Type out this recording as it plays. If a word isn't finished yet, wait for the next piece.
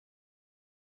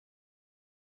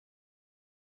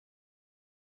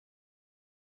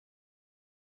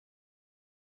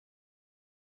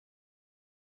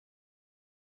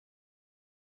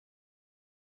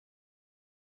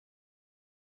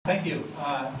Thank you.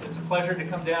 It's a pleasure to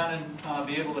come down and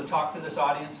be able to talk to this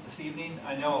audience this evening.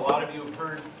 I know a lot of you have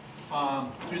heard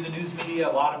through the news media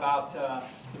a lot about the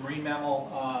marine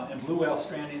mammal and blue whale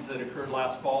strandings that occurred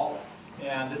last fall.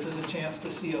 And this is a chance to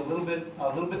see a little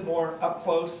bit more up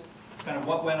close, kind of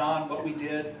what went on, what we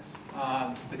did,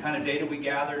 the kind of data we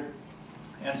gathered,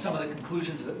 and some of the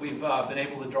conclusions that we've been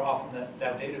able to draw from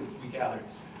that data we gathered.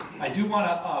 I do want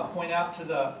to point out to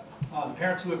the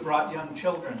parents who have brought young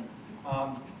children,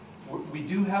 we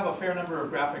do have a fair number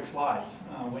of graphic slides.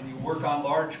 When you work on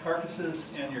large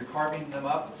carcasses and you're carving them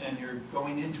up and you're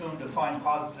going into them to find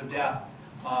causes of death,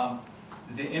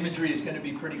 the imagery is going to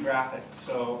be pretty graphic.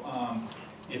 So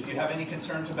if you have any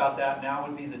concerns about that, now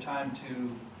would be the time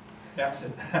to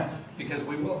exit because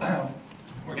we're going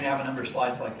to have a number of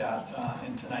slides like that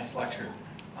in tonight's lecture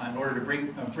in order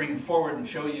to bring forward and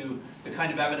show you the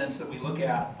kind of evidence that we look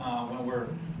at when we're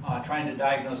trying to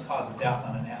diagnose cause of death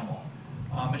on an animal.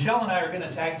 Michelle and I are going to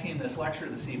tag team this lecture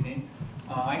this evening.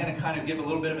 I'm going to kind of give a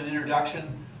little bit of an introduction,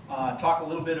 talk a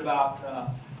little bit about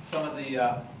some of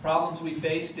the problems we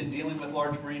faced in dealing with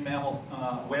large marine mammal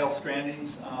whale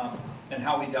strandings and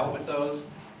how we dealt with those,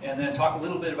 and then talk a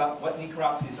little bit about what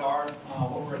necropsies are,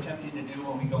 what we're attempting to do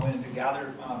when we go in to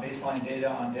gather baseline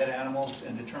data on dead animals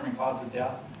and determine cause of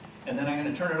death. And then I'm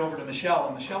going to turn it over to Michelle,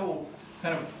 and Michelle will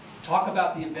kind of talk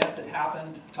about the event that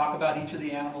happened, talk about each of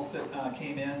the animals that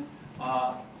came in,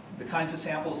 the kinds of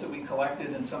samples that we collected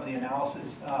and some of the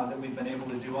analysis that we've been able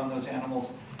to do on those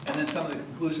animals, and then some of the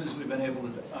conclusions we've been able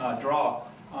to draw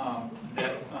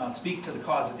that speak to the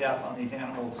cause of death on these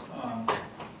animals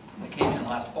that came in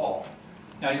last fall.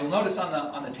 Now you'll notice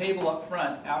on the table up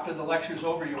front, after the lecture's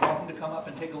over, you're welcome to come up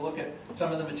and take a look at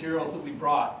some of the materials that we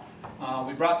brought.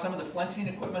 We brought some of the flensing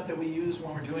equipment that we use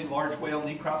when we're doing large whale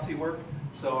necropsy work.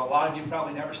 So a lot of you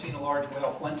probably never seen a large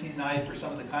whale flensing knife or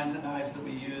some of the kinds of knives that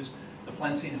we use, the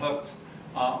flensing hooks.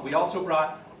 We also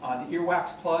brought the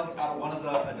earwax plug out of one of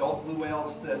the adult blue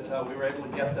whales that we were able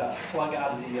to get the plug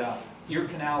out of the ear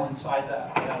canal inside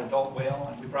that adult whale,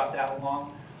 and we brought that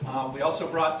along. We also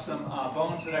brought some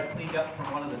bones that I've cleaned up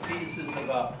from one of the fetuses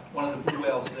of one of the blue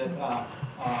whales that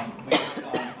we worked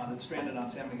on that's stranded on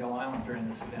San Miguel Island during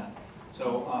this event.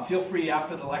 So feel free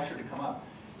after the lecture to come up.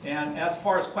 And as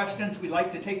far as questions, we like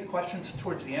to take the questions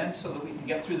towards the end so that we can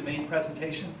get through the main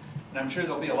presentation. And I'm sure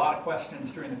there'll be a lot of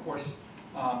questions during the course.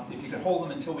 If you could hold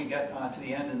them until we get to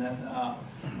the end, and then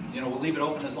we'll leave it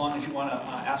open as long as you want to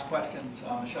ask questions.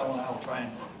 Michelle and I will try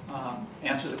and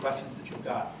answer the questions that you've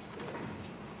got.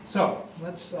 So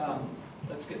let's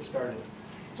get started.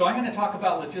 So I'm going to talk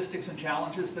about logistics and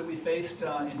challenges that we faced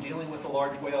in dealing with a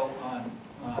large whale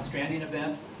stranding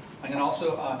event. I'm going to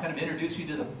also kind of introduce you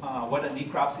to what a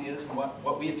necropsy is and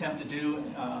what we attempt to do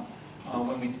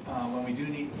when we do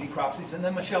necropsies. And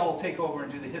then Michelle will take over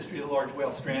and do the history of the large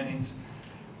whale strandings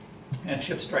and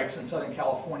ship strikes in Southern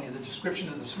California, the description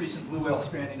of this recent blue whale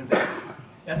stranding event,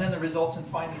 and then the results and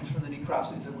findings from the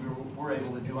necropsies that we were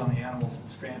able to do on the animals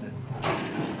that stranded.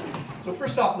 So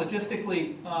first off,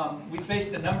 logistically, we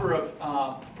faced a number of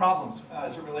problems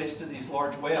as it relates to these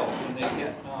large whales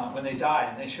when they die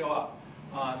and they show up.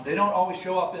 They don't always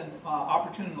show up in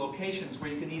opportune locations where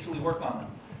you can easily work on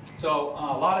them. So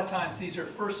a lot of times these are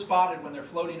first spotted when they're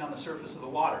floating on the surface of the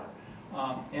water.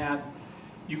 And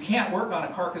you can't work on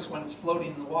a carcass when it's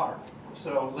floating in the water.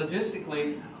 So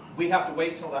logistically, we have to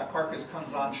wait till that carcass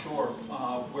comes on shore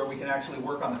where we can actually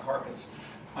work on the carcass.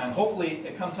 And hopefully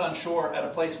it comes on shore at a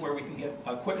place where we can get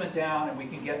equipment down and we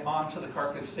can get onto the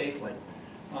carcass safely.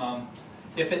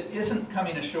 If it isn't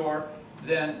coming ashore,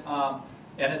 then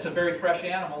and it's a very fresh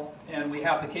animal, and we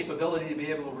have the capability to be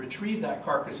able to retrieve that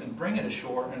carcass and bring it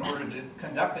ashore in order to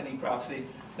conduct a necropsy,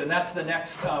 then that's the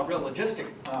next real logistic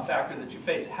factor that you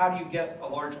face. How do you get a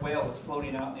large whale that's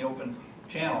floating out in the open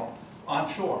channel on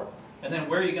shore? And then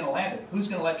where are you going to land it? Who's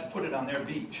going to let you put it on their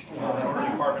beach in order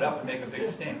to carve it up and make a big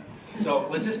sting? So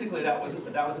logistically, that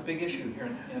was a big issue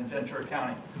here in Ventura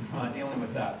County, dealing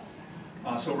with that.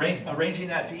 So arranging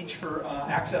that beach for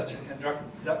access to conduct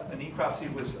the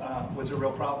necropsy was a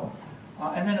real problem.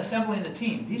 And then assembling the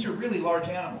team. These are really large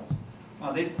animals.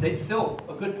 They fill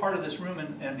a good part of this room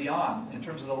and beyond in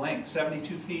terms of the length,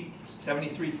 72 feet,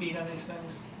 73 feet on these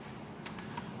things.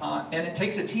 And it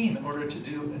takes a team in order to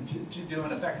do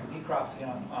an effective necropsy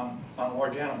on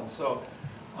large animals. So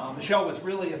Michelle was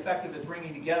really effective at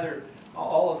bringing together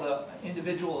all of the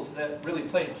individuals that really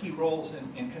played key roles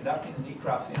in conducting the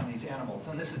necropsy on these animals.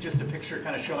 And this is just a picture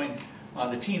kind of showing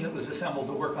the team that was assembled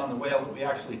to work on the whale that we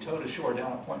actually towed ashore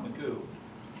down at Point Magoo.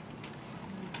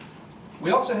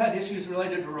 We also had issues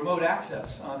related to remote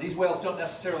access. These whales don't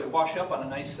necessarily wash up on a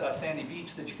nice sandy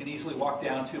beach that you can easily walk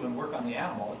down to and work on the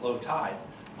animal at low tide.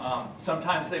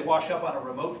 Sometimes they wash up on a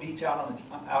remote beach out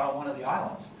on one of the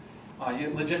islands.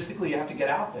 Logistically, you have to get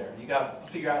out there. You got to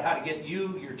figure out how to get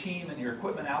you, your team, and your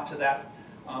equipment out to that,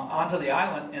 onto the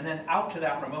island, and then out to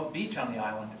that remote beach on the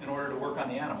island in order to work on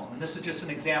the animal. And this is just an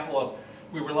example of,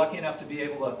 we were lucky enough to be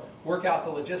able to work out the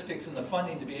logistics and the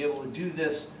funding to be able to do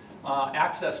this,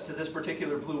 access to this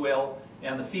particular blue whale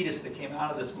and the fetus that came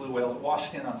out of this blue whale at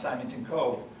Washington on Simonton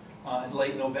Cove in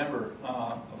late November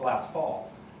of last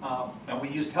fall. And we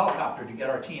used helicopter to get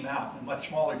our team out, a much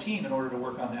smaller team, in order to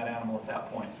work on that animal at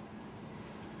that point.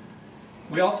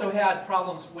 We also had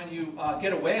problems when you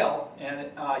get a whale and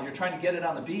you're trying to get it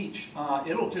on the beach.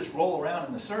 It'll just roll around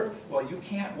in the surf. Well, you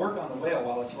can't work on the whale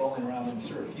while it's rolling around in the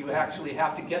surf. You actually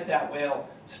have to get that whale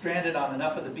stranded on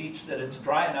enough of the beach that it's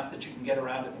dry enough that you can get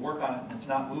around it and work on it, and it's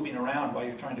not moving around while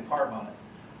you're trying to carve on it,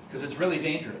 because it's really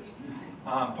dangerous.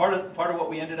 Part of what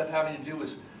we ended up having to do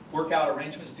was work out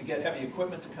arrangements to get heavy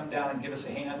equipment to come down and give us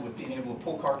a hand with being able to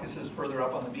pull carcasses further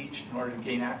up on the beach in order to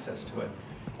gain access to it.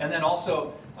 And then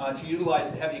also to utilize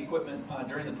the heavy equipment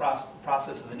during the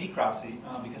process of the necropsy,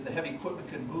 because the heavy equipment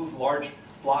could move large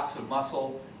blocks of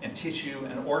muscle and tissue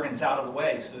and organs out of the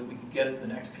way so that we could get at the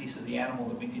next piece of the animal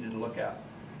that we needed to look at.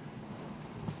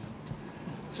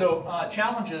 So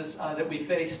challenges that we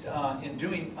faced in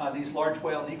doing these large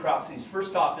whale necropsies,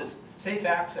 first off, is safe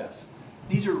access.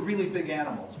 These are really big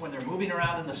animals. When they're moving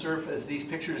around in the surf, as these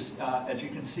pictures, as you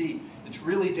can see, it's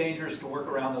really dangerous to work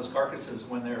around those carcasses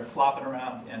when they're flopping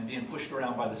around and being pushed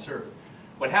around by the surf.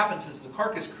 What happens is the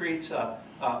carcass creates a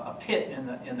pit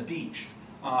in the beach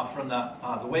from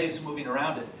the waves moving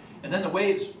around it. And then the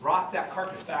waves rock that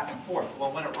carcass back and forth.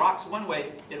 Well, when it rocks one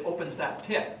way, it opens that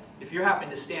pit. If you happen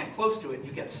to stand close to it,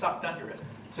 you get sucked under it.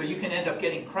 So you can end up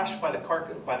getting crushed by the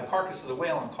carcass of the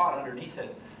whale and caught underneath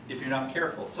it if you're not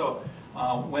careful. So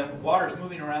when water's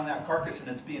moving around that carcass and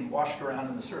it's being washed around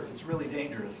in the surf, it's really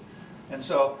dangerous. And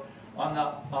so on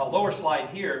the lower slide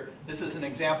here, this is an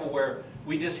example where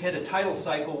we just hit a tidal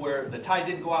cycle where the tide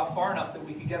didn't go out far enough that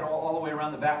we could get all the way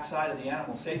around the back side of the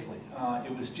animal safely.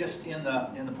 It was just in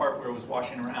the part where it was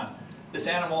washing around. This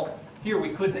animal here we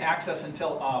couldn't access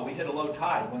until we hit a low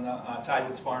tide, when the tide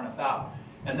was far enough out.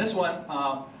 And this one,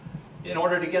 in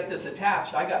order to get this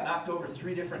attached, I got knocked over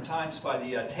 3 different times by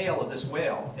the tail of this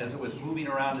whale as it was moving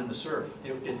around in the surf.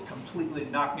 It completely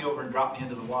knocked me over and dropped me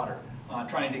into the water,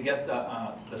 trying to get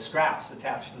the straps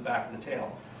attached to the back of the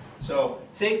tail. So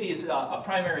safety is a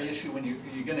primary issue when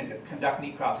you're going to conduct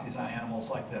necropsies on animals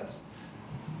like this.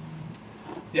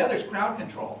 The other is crowd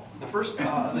control. The first,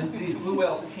 these blue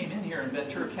whales that came in here in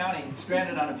Ventura County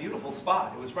stranded on a beautiful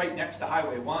spot. It was right next to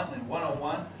Highway 1 and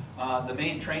 101. The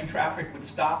main train traffic would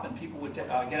stop and people would get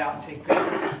out and take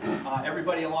pictures.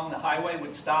 Everybody along the highway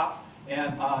would stop,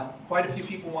 and quite a few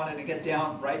people wanted to get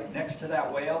down right next to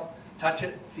that whale, touch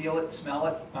it, feel it, smell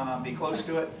it, be close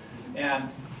to it. And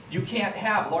you can't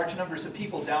have large numbers of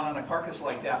people down on a carcass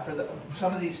like that for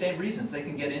some of these same reasons. They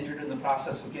can get injured in the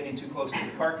process of getting too close to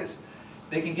the carcass.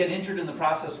 They can get injured in the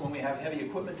process when we have heavy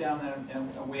equipment down there,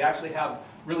 and we actually have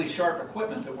really sharp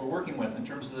equipment that we're working with in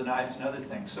terms of the knives and other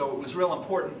things. So it was real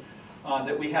important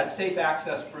that we had safe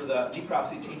access for the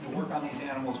necropsy team to work on these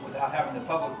animals without having the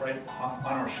public right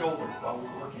on our shoulders while we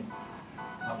were working.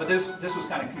 But this was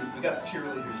kind of cute. We got the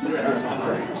cheerleaders.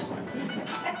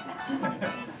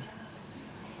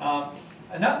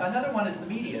 Another one is the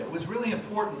media. It was really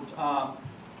important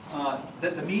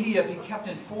that the media be kept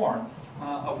informed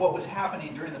of what was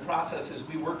happening during the process as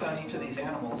we worked on each of these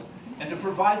animals, and to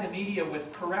provide the media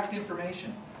with correct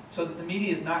information so that the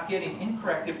media is not getting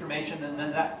incorrect information, and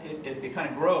then it kind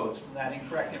of grows from that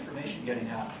incorrect information getting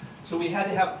out. So we had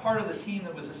to have part of the team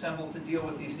that was assembled to deal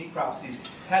with these necropsies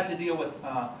had to deal with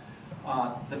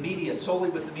the media, solely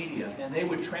with the media, and they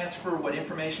would transfer what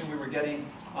information we were getting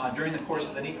during the course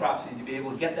of the necropsy to be able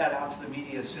to get that out to the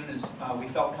media as soon as we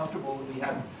felt comfortable that we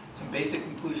had some basic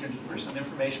conclusions or some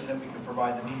information that we could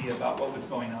provide the media about what was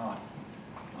going on.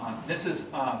 This is,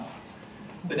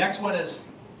 the next one is,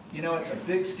 you know, it's a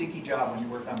big stinky job when you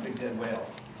work on big dead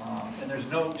whales, and there's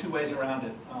no 2 ways around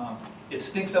it. It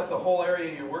stinks up the whole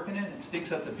area you're working in, it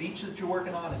stinks up the beach that you're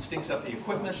working on, it stinks up the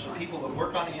equipment, the people that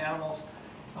work on the animals,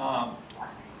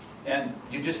 and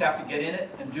you just have to get in it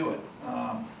and do it.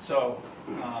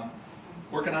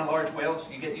 Working on large whales,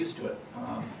 you get used to it.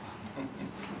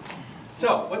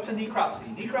 So, what's a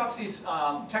necropsy? Necropsies,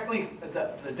 technically,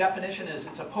 the definition is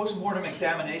it's a post-mortem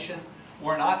examination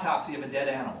or an autopsy of a dead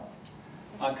animal.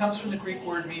 It comes from the Greek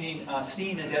word meaning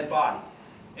seeing a dead body.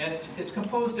 And it's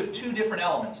composed of 2 different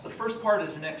elements. The first part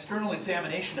is an external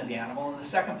examination of the animal, and the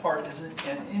second part is an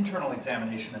internal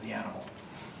examination of the animal.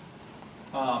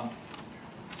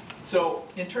 So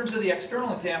in terms of the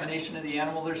external examination of the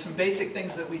animal, there's some basic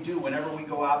things that we do whenever we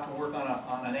go out to work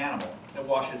on an animal that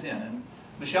washes in. And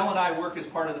Michelle and I work as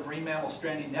part of the Marine Mammal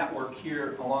Stranding Network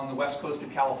here along the west coast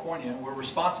of California. We're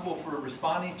responsible for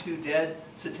responding to dead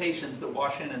cetaceans that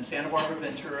wash in Santa Barbara,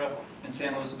 Ventura, and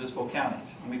San Luis Obispo counties.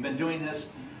 And we've been doing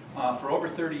this for over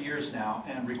 30 years now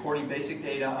and recording basic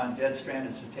data on dead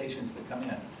stranded cetaceans that come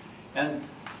in. And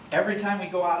every time we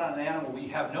go out on an animal, we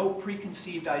have no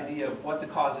preconceived idea of what the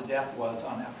cause of death was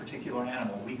on that particular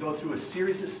animal. We go through a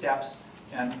series of steps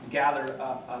and gather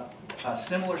a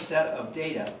similar set of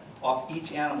data off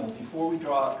each animal before we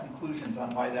draw conclusions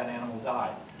on why that animal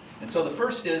died. And so the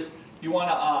first is you want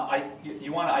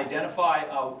to identify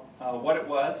what it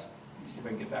was. Let me see if I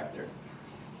can get back there.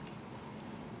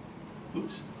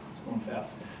 Oops, it's going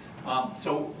fast.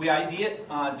 So we ID it,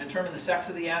 determine the sex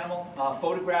of the animal,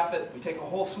 photograph it. We take a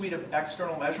whole suite of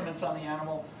external measurements on the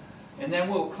animal, and then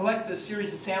we'll collect a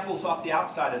series of samples off the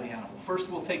outside of the animal. First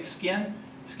we'll take skin.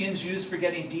 Skin's used for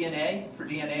getting DNA, for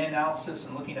DNA analysis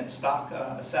and looking at stock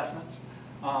assessments.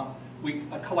 We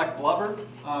collect blubber,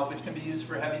 which can be used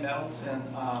for heavy metals and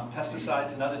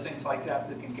pesticides and other things like that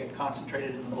that can get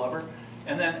concentrated in the blubber.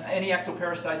 And then any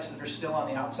ectoparasites that are still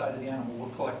on the outside of the animal, we'll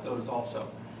collect those also.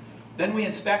 Then we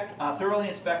thoroughly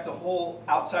inspect the whole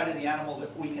outside of the animal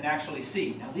that we can actually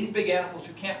see. Now these big animals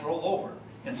you can't roll over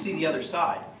and see the other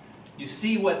side. You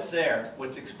see what's there,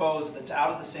 what's exposed, that's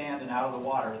out of the sand and out of the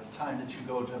water at the time that you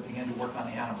go to begin to work on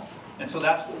the animal. And so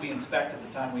that's what we inspect at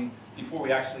the time before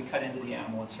we actually cut into the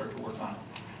animal and start to work on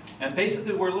it. And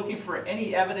basically we're looking for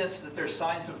any evidence that there's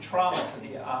signs of trauma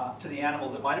to the animal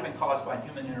that might have been caused by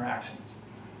human interactions.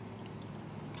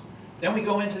 Then we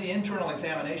go into the internal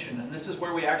examination, and this is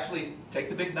where we actually take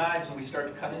the big knives and we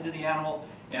start to cut into the animal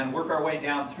and work our way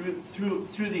down through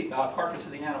the carcass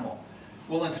of the animal.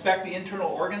 We'll inspect the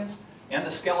internal organs and the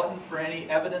skeleton for any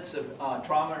evidence of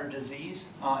trauma or disease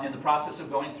in the process of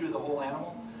going through the whole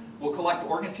animal. We'll collect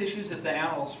organ tissues if the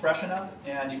animal is fresh enough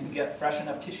and you can get fresh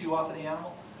enough tissue off of the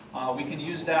animal. We can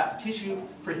use that tissue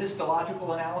for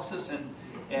histological analysis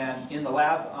and in the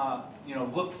lab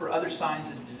look for other signs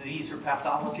of disease or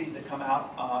pathology that come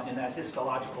out in that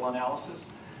histological analysis.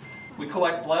 We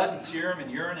collect blood and serum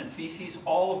and urine and feces,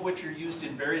 all of which are used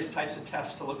in various types of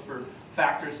tests to look for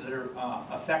factors that are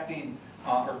affecting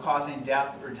or causing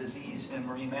death or disease in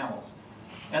marine mammals.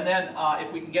 And then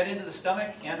if we can get into the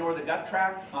stomach and or the gut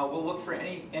tract, we'll look for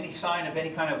any sign of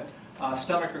any kind of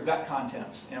stomach or gut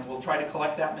contents. And we'll try to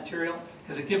collect that material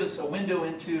because it gives us a window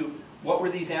into what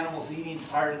were these animals eating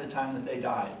prior to the time that they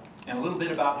died, and a little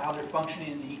bit about how they're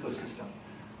functioning in the ecosystem.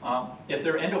 If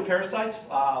they're endoparasites,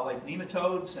 like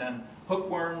nematodes and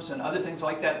hookworms and other things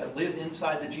like that that live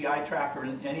inside the GI tract or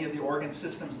in any of the organ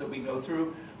systems that we go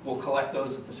through, we'll collect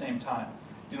those at the same time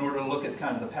in order to look at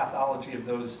kind of the pathology of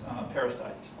those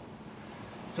parasites.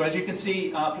 So as you can see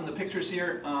from the pictures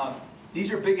here,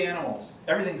 these are big animals.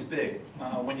 Everything's big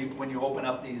when you open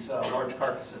up these large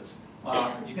carcasses.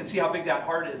 You can see how big that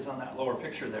heart is on that lower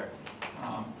picture there.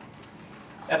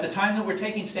 At the time that we're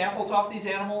taking samples off these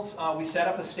animals, we set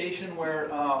up a station where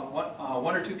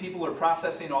one or two people are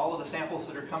processing all of the samples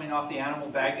that are coming off the animal,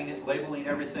 bagging it, labeling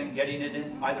everything, getting it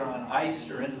in either on ice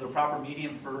or into the proper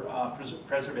medium for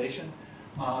preservation,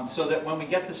 so that when we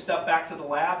get this stuff back to the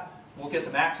lab, we'll get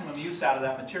the maximum use out of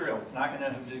that material. It's not going to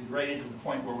have degraded to the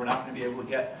point where we're not going to be able to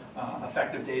get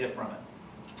effective data from it.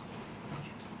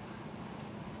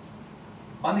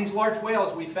 On these large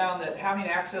whales, we found that having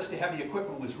access to heavy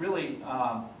equipment was really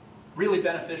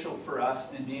beneficial for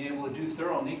us in being able to do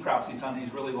thorough necropsies on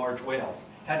these really large whales.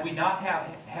 Had we not had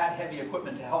heavy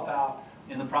equipment to help out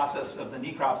in the process of the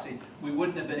necropsy, we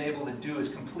wouldn't have been able to do as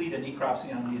complete a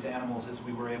necropsy on these animals as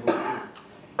we were able to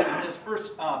do. In this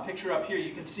first picture up here,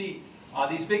 you can see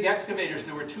these big excavators.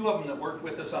 There were two of them that worked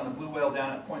with us on the blue whale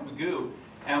down at Point Mugu,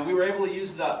 and we were able to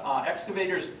use the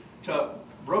excavators to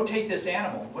rotate this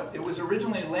animal. It was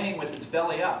originally laying with its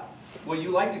belly up. Well,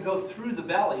 you like to go through the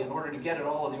belly in order to get at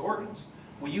all of the organs.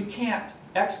 Well, you can't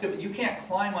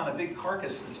climb on a big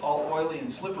carcass that's all oily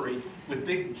and slippery with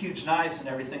big, huge knives and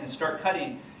everything and start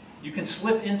cutting. You can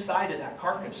slip inside of that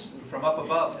carcass from up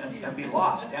above and be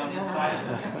lost down inside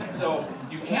of it. So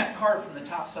you can't carve from the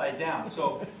top side down.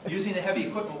 So using the heavy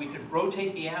equipment, we could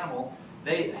rotate the animal.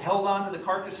 They held onto the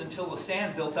carcass until the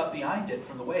sand built up behind it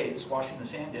from the waves, washing the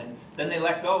sand in. Then they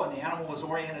let go and the animal was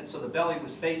oriented so the belly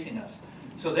was facing us.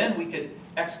 So then we could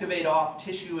excavate off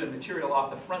tissue and material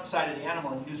off the front side of the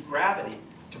animal and use gravity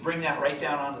to bring that right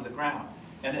down onto the ground.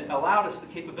 And it allowed us the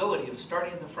capability of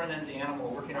starting at the front end of the animal,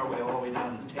 working our way all the way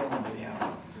down to the tail end of the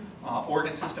animal,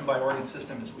 organ system by organ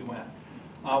system as we went.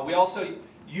 We also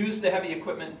used the heavy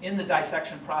equipment in the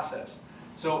dissection process.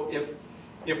 So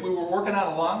if we were working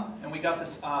on a lung and we got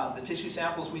this, the tissue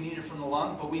samples we needed from the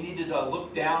lung, but we needed to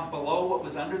look down below what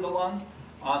was under the lung,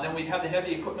 then we'd have the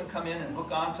heavy equipment come in and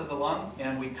hook onto the lung,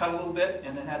 and we'd cut a little bit,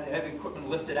 and then have the heavy equipment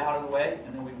lift it out of the way,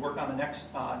 and then we'd work on the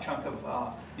next chunk of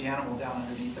the animal down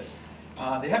underneath it.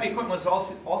 The heavy equipment was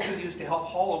also used to help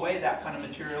haul away that kind of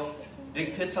material,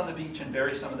 dig pits on the beach, and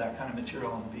bury some of that kind of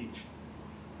material on the beach.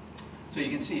 So you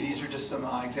can see these are just some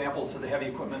examples of the heavy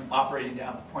equipment operating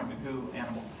down at the Point Mugu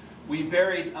animal. We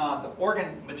buried, the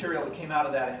organ material that came out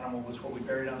of that animal was what we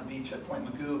buried on the beach at Point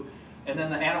Mugu, and then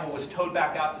the animal was towed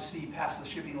back out to sea past the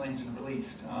shipping lanes and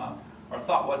released. Our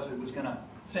thought was it was going to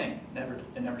sink.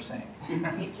 It never sank.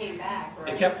 It came back,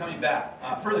 right? It kept coming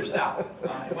back, further south.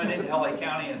 It went into LA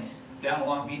County and down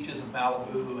along beaches of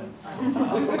Malibu. And,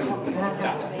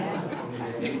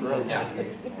 yeah.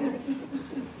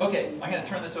 Okay, I'm going to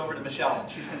turn this over to Michelle.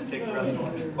 She's going to take the rest of the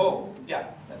lecture. Oh, yeah,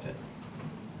 that's it.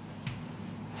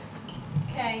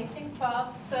 Okay, thanks,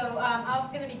 Paul. So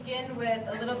I'm going to begin with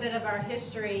a little bit of our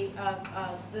history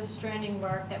of the stranding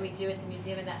work that we do at the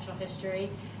Museum of Natural History.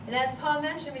 And as Paul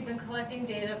mentioned, we've been collecting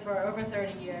data for over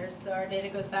 30 years. So our data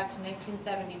goes back to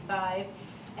 1975.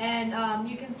 And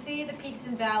you can see the peaks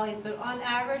and valleys, but on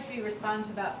average, we respond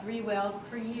to about 3 whales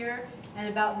per year and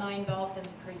about 9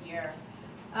 dolphins per year.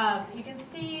 You can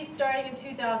see starting in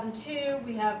 2002,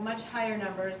 we have much higher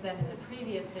numbers than in the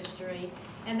previous history.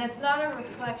 And that's not a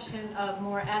reflection of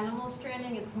more animal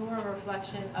stranding, it's more a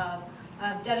reflection of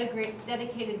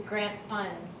dedicated grant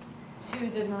funds to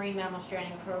the marine mammal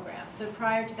stranding program. So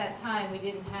prior to that time, we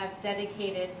didn't have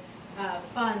dedicated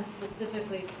funds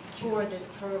specifically for this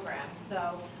program.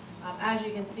 So as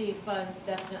you can see, funds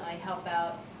definitely help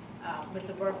out with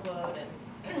the workload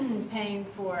and paying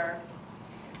for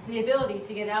the ability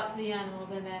to get out to the animals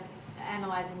and then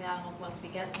analyzing the animals once we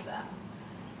get to them.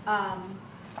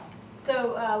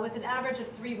 So with an average of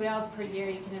 3 whales per year,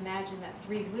 you can imagine that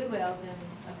 3 blue whales in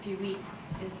a few weeks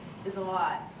is a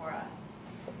lot for us.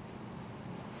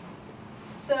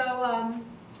 So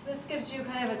this gives you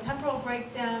kind of a temporal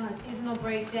breakdown, a seasonal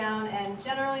breakdown, and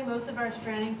generally most of our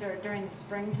strandings are during the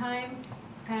springtime.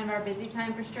 It's kind of our busy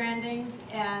time for strandings,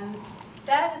 and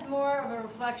that is more of a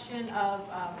reflection of,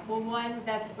 well, one,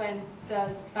 that's when the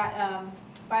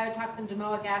biotoxin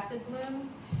domoic acid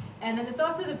blooms. And then it's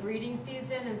also the breeding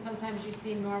season, and sometimes you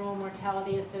see normal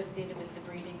mortality associated with the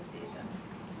breeding season.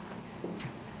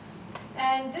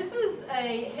 And this is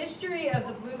a history of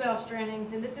the blue whale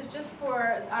strandings, and this is just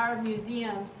for our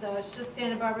museum, so it's just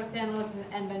Santa Barbara, San Luis,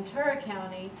 and Ventura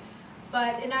County.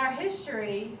 But in our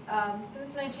history,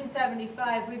 since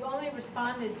 1975, we've only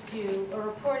responded to or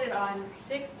reported on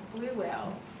 6 blue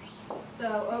whales.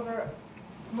 So over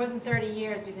more than 30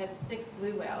 years, we've had 6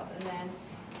 blue whales, and then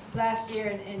last year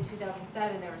in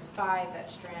 2007, there was 5 that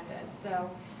stranded. So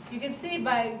you can see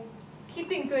by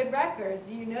keeping good records,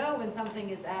 you know when something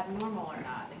is abnormal or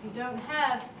not. If you don't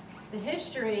have the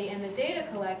history and the data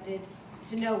collected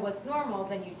to know what's normal,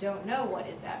 then you don't know what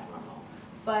is abnormal.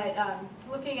 But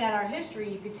looking at our history,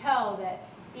 you could tell that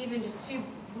even just 2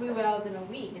 blue whales in a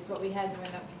week is what we had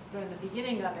during the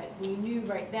beginning of it. We knew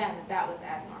right then that that was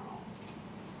abnormal.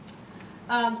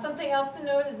 Something else to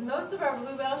note is most of our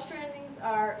blue whale strandings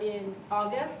are in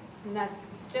August, and that's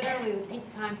generally the peak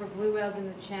time for blue whales in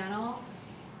the channel.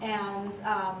 And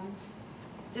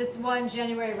this one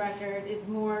January record is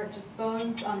more just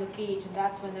bones on the beach, and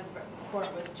that's when the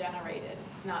report was generated.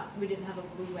 It's not, we didn't have a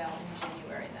blue whale in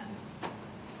January then.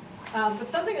 But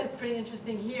something that's pretty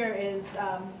interesting here is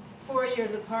 4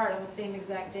 years apart on the same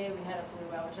exact day we had a blue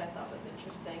whale, which I thought was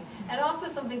interesting. And also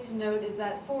something to note is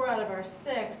that 4 out of our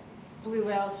 6 blue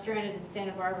whales stranded in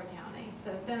Santa Barbara County.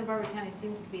 So Santa Barbara County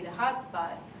seems to be the hot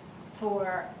spot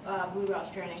for blue whale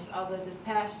strandings, although this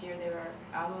past year they were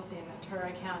mostly in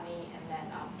Ventura County and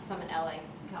then some in LA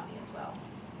County as well.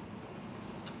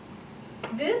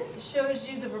 This shows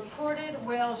you the reported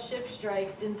whale ship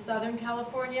strikes in Southern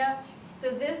California.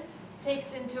 So this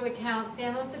takes into account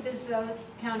San Luis Obispo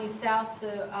County south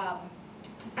to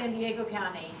San Diego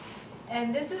County.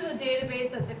 And this is a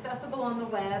database that's accessible on the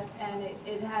web, and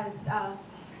it has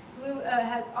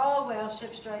all whale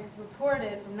ship strikes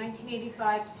reported from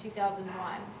 1985 to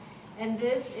 2001. And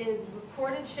this is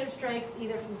reported ship strikes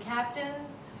either from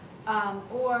captains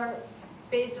or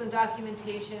based on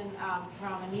documentation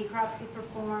from a necropsy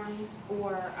performed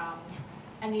or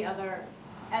any other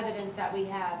evidence that we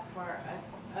have for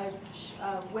a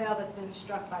whale that's been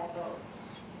struck by a boat.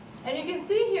 And you can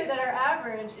see here that our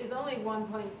average is only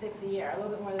 1.6 a year, a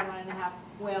little bit more than 1.5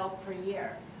 whales per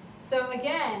year. So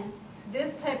again,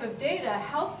 this type of data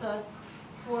helps us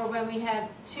for when we have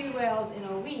 2 whales in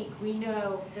a week, we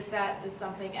know that that is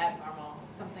something abnormal,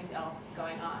 something else is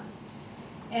going on.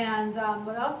 And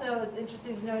what also is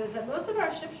interesting to note is that most of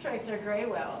our ship strikes are gray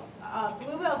whales.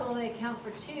 Blue whales only account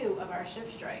for 2 of our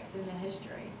ship strikes in the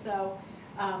history. So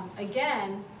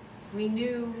again, we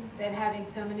knew that having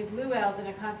so many blue whales in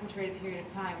a concentrated period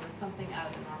of time was something out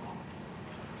of the normal.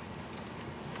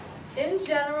 In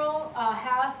general,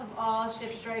 half of all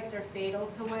ship strikes are fatal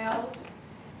to whales.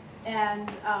 And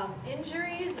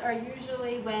injuries are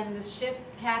usually when the ship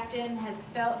captain has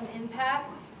felt an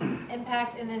impact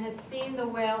and then has seen the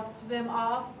whale swim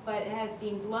off, but has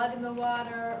seen blood in the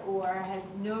water or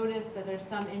has noticed that there's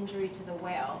some injury to the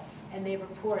whale, and they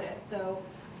report it. So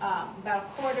about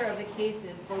a quarter of the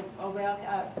cases,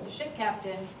 the ship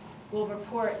captain will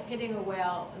report hitting a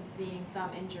whale and seeing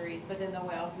some injuries, but then the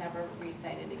whale's never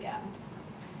resighted again.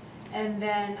 And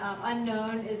then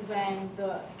unknown is when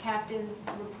the captains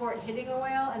report hitting a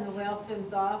whale and the whale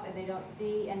swims off and they don't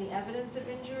see any evidence of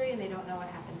injury and they don't know what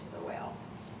happened to the whale.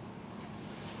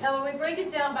 Now when we break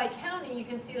it down by county, you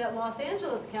can see that Los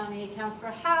Angeles County accounts for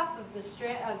half of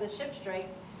the ship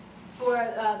strikes for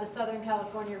the Southern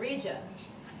California region.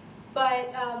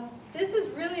 But this is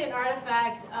really an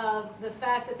artifact of the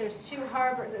fact that there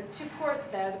are 2 ports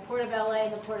there, the Port of LA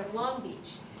and the Port of Long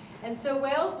Beach. And so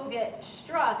whales will get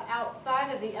struck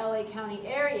outside of the LA County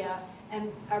area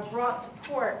and are brought to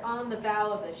port on the bow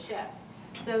of the ship.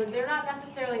 So they're not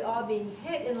necessarily all being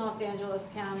hit in Los Angeles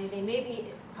County. They may be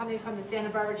coming from the Santa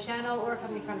Barbara Channel or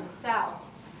coming from the south,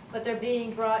 but they're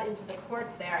being brought into the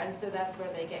ports there, and so that's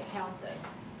where they get counted.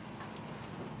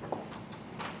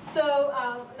 So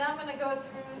now I'm going to go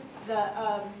through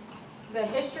the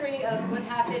history of what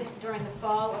happened during the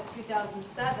fall of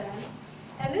 2007.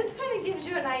 And this kind of gives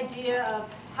you an idea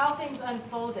of how things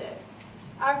unfolded.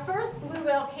 Our first blue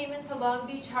whale came into Long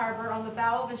Beach Harbor on the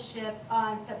bow of a ship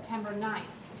on September 9th.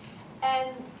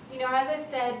 And you know, as I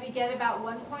said, we get about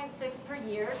 1.6 per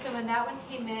year. So when that one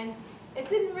came in, it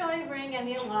didn't really ring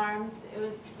any alarms. It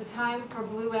was the time for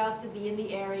blue whales to be in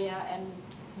the area, and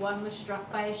one was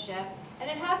struck by a ship.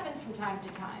 And it happens from time to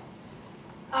time.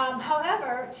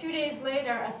 However, 2 days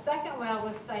later, a second whale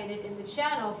was sighted in the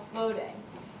channel floating.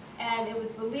 And it was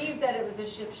believed that it was a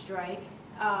ship strike,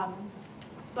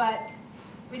 but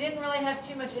we didn't really have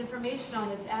too much information on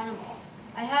this animal.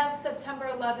 I have September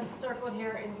 11th circled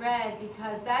here in red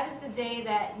because that is the day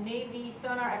that Navy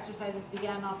sonar exercises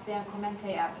began off San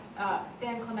Clemente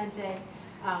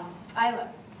Island.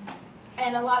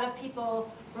 And a lot of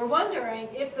people were wondering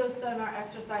if those sonar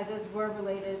exercises were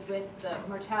related with the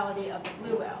mortality of the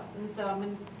blue whales. And so I'm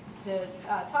going to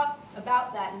talk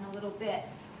about that in a little bit.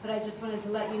 But I just wanted to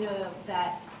let you know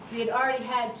that we had already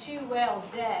had 2 whales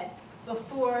dead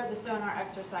before the sonar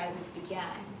exercises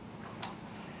began.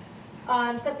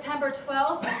 On September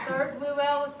 12th, a third blue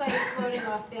whale was sighted floating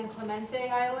off San Clemente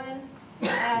Island.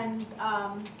 And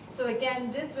so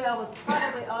again, this whale was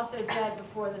probably also dead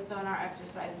before the sonar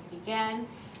exercises began.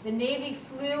 The Navy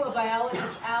flew a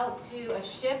biologist out to a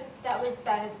ship that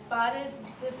had spotted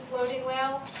this floating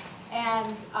whale,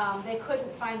 and they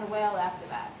couldn't find the whale after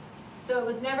that. So it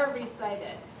was never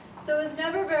resighted. So it was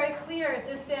never very clear if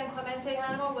this San Clemente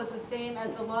animal was the same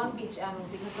as the Long Beach animal,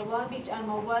 because the Long Beach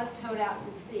animal was towed out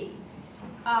to sea.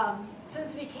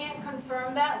 Since we can't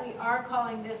confirm that, we are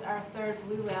calling this our third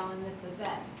blue whale in this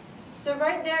event. So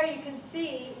right there you can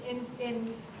see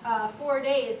in 4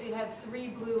 days we have 3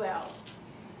 blue whales.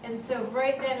 And so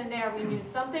right then and there we knew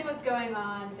something was going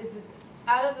on. This is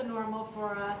out of the normal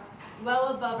for us, well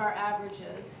above our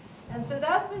averages. And so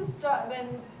that's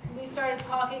when we started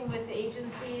talking with the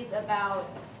agencies about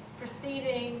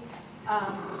proceeding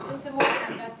into more of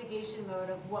an investigation mode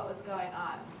of what was going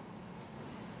on.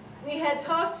 We had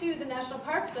talked to the National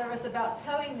Park Service about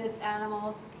towing this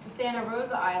animal to Santa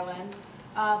Rosa Island,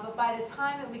 but by the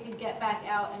time that we could get back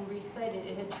out and re-sight it,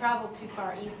 it had traveled too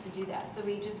far east to do that, so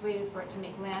we just waited for it to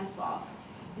make landfall.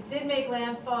 It did make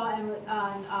landfall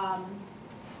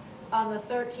on the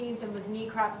 13th and was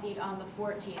necropsied on the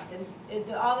 14th.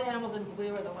 And all the animals in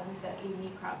blue are the ones that we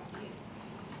necropsied.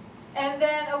 And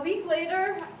then a week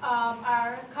later,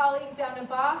 our colleagues down in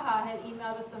Baja had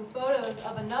emailed us some photos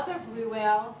of another blue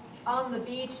whale on the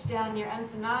beach down near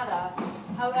Ensenada.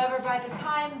 However, by the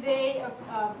time they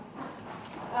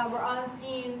were on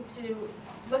scene to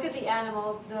look at the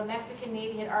animal, the Mexican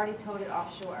Navy had already towed it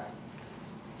offshore.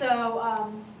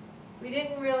 So we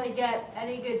didn't really get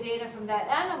any good data from that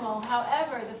animal.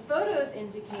 However, the photos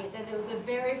indicate that it was a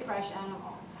very fresh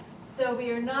animal. So we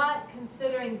are not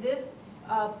considering this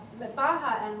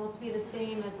Baja animal to be the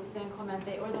same as the San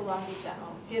Clemente or the Long Beach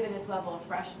animal, given its level of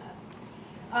freshness.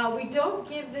 We don't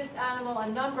give this animal a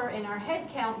number in our head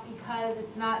count because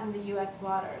it's not in the U.S.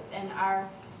 waters, and our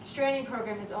stranding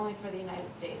program is only for the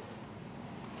United States.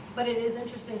 But it is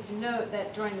interesting to note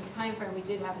that during this time frame, we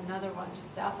did have another one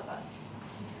just south of us.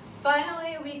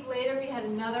 Finally, a week later, we had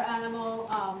another animal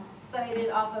sighted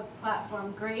off of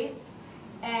platform Grace,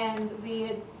 and we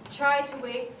had tried to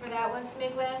wait for that one to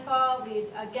make landfall. We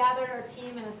had gathered our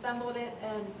team and assembled it,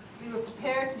 and we were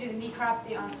prepared to do the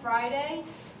necropsy on Friday,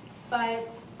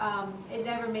 but it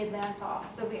never made landfall.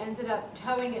 So we ended up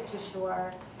towing it to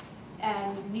shore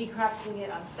and necropsying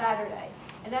it on Saturday.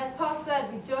 And as Paul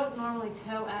said, we don't normally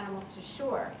tow animals to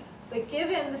shore. But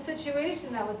given the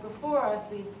situation that was before us,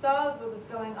 we saw what was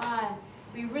going on,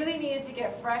 we really needed to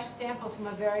get fresh samples from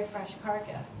a very fresh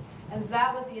carcass. And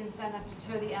that was the incentive to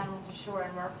tow the animal to shore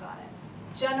and work on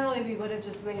it. Generally, we would have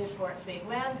just waited for it to make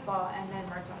landfall and then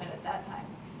worked on it at that time.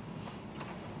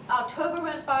 October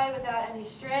went by without any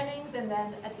strandings, and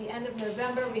then at the end of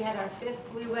November, we had our 5th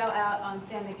blue whale out on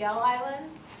San Miguel Island.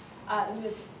 It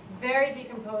was very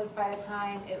decomposed by the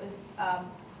time it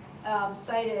was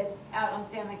sighted out on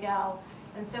San Miguel.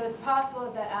 And so it's possible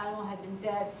that that animal had been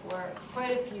dead for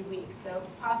quite a few weeks, so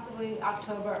possibly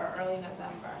October or early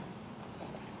November.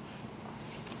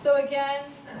 So again,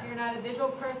 if you're not a visual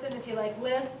person, if you like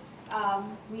lists,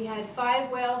 we had 5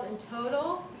 whales in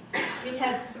total. We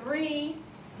had 3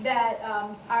 that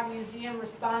our museum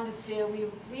responded to.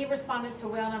 We responded to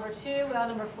whale number 2, whale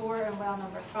number 4, and whale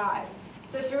number 5.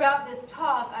 So throughout this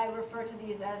talk, I refer to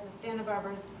these as the Santa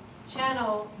Barbara's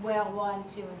Channel Whale 1,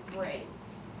 2, and 3.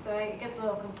 So it gets a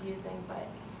little confusing,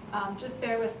 but just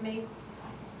bear with me.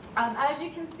 As you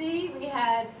can see, we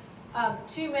had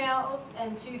 2 males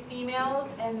and 2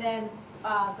 females, and then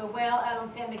the whale out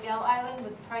on San Miguel Island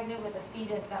was pregnant with a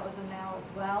fetus that was a male as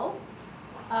well.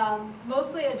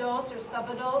 Mostly adults or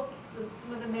subadults.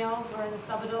 Some of the males were in the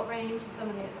subadult range, and some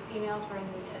of the females were in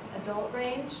the adult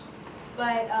range.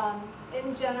 But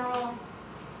in general,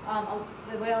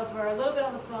 the whales were a little bit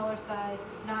on the smaller side,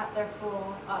 not their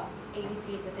full 80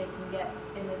 feet that they can get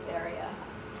in this area.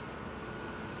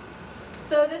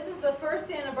 So this is the first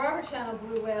Santa Barbara Channel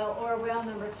blue whale, or whale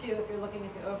number 2, if you're looking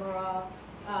at the overall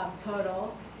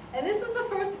total. And this was the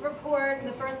first report and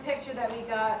the first picture that we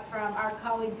got from our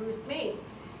colleague Bruce Mate.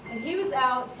 And he was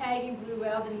out tagging blue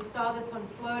whales, and he saw this one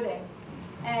floating.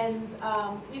 And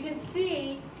you can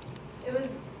see it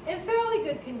was in fairly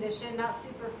good condition, not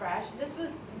super fresh. This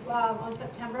was on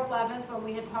September 11th when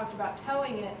we had talked about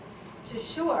towing it to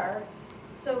shore.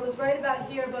 So it was right about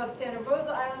here above Santa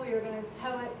Rosa Island. We were going to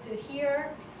tow it to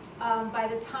here. By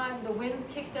the time the winds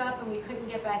kicked up and we couldn't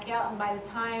get back out, and by the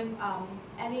time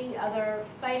any other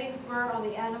sightings were on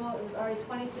the animal, it was already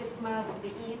 26 miles to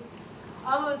the east,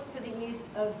 almost to the east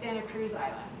of Santa Cruz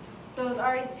Island. So it was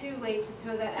already too late to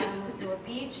tow that animal to a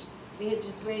beach. We had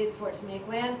just waited for it to make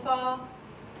landfall.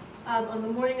 On the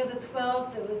morning of the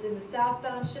 12th, it was in the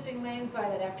southbound shipping lanes. By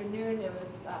that afternoon, it was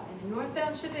in the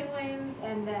northbound shipping lanes.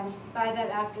 And then by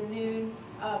that afternoon,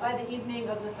 by the evening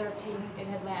of the 13th, it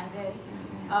had landed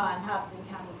on Hobson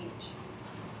County Beach.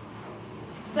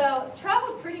 So it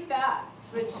traveled pretty fast,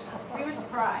 which we were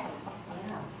surprised.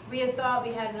 We had thought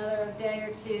we had another day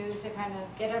or two to kind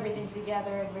of get everything together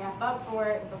and ramp up for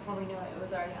it, and before we knew it, it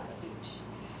was already on the beach.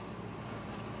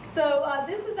 So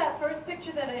this is that first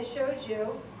picture that I showed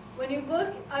you. When you look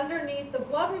underneath the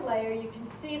blubber layer, you can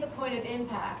see the point of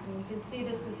impact, and you can see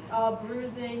this is all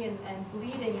bruising and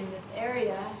bleeding in this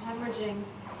area, hemorrhaging.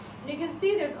 And you can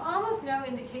see there's almost no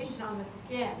indication on the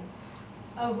skin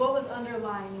of what was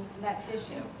underlying that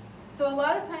tissue. So a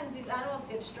lot of times these animals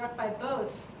get struck by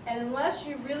boats, and unless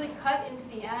you really cut into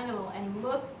the animal and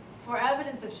look for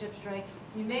evidence of ship strike,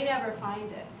 you may never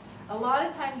find it. A lot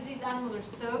of times these animals are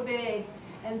so big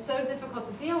and so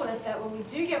difficult to deal with that when we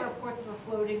do get reports of a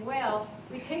floating whale,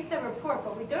 we take the report,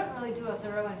 but we don't really do a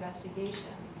thorough investigation.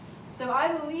 So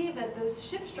I believe that those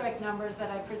ship strike numbers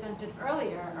that I presented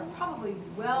earlier are probably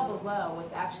well below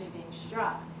what's actually being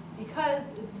struck, because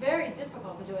it's very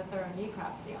difficult to do a thorough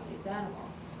necropsy on these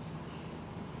animals.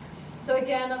 So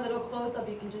again, a little close-up,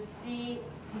 you can just see,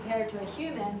 compared to a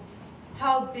human,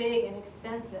 how big and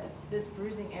extensive this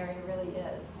bruising area really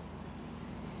is.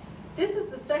 This is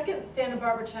the second Santa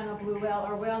Barbara Channel blue whale,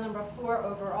 or whale number 4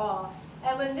 overall.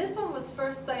 And when this one was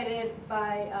first sighted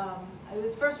by, it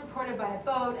was first reported by a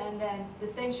boat, and then the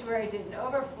sanctuary did an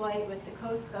overflight with the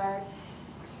Coast Guard,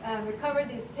 recovered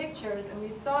these pictures, and we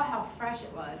saw how fresh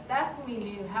it was. That's when we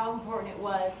knew how important it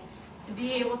was to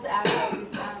be able to access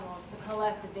these animals, to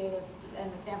collect the data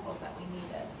and the samples that we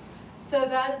needed. So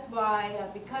that is why,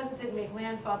 because it didn't make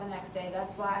landfall the next day,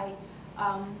 that's why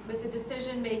with the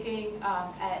decision making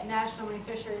at National Marine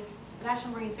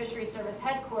Fisheries Service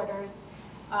headquarters,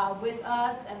 with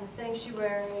us and the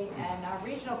sanctuary and our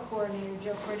regional coordinator,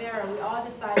 Joe Cordero, we all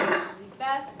decided it would be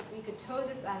best if we could tow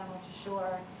this animal to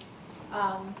shore.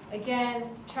 Again,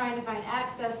 trying to find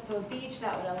access to a beach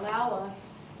that would allow us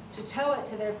to tow it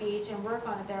to their beach and work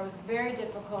on it there was very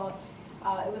difficult.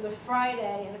 It was a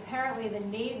Friday, and apparently the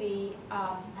Navy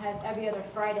has every other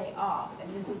Friday off,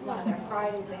 and this was one of their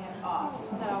Fridays they had off.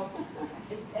 So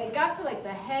it got to like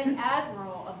the head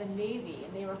admiral of the Navy,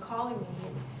 and they were calling me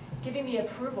and giving me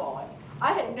approval. And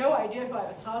I had no idea who I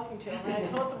was talking to, and when I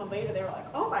told someone later, they were like,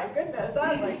 "Oh my goodness,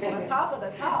 that was like on top of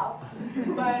the top."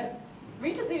 But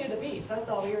we just needed a beach. That's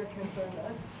all we were concerned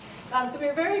with. So we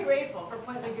were very grateful for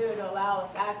Point Mugu to allow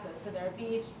us access to their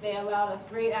beach. They allowed us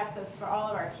great access for all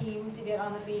of our team to get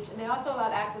on the beach, and they also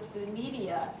allowed access for the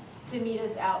media to meet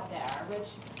us out there, which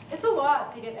it's a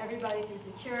lot to get everybody through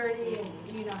security,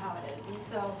 and you know how it is. And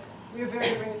so we were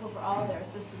very grateful for all of their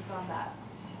assistance on that.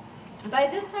 By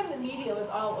this time, the media was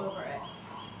all over it.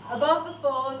 Above the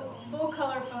full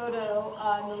color photo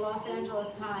in the Los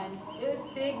Angeles Times, it was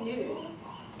big news.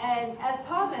 And as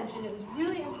Paul mentioned, it was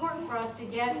really important for us to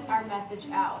get our message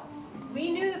out.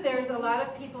 We knew that there's a lot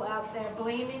of people out there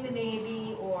blaming the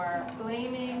Navy or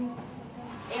blaming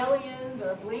aliens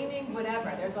or blaming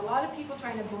whatever. There's a lot of people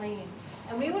trying to blame.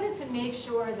 And we wanted to make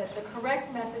sure that the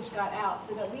correct message got out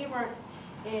so that we weren't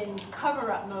in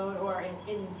cover-up mode or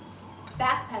in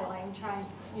backpedaling, trying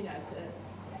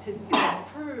to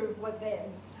disprove what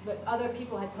other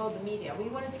people had told the media. We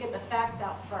wanted to get the facts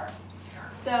out first.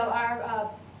 So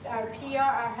our PR,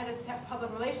 our head of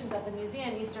public relations at the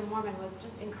museum, Eastern Mormon, was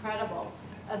just incredible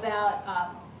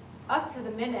about up to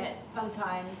the minute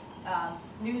sometimes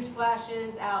news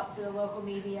flashes out to the local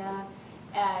media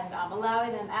and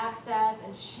allowing them access,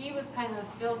 and she was kind of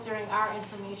filtering our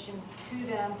information to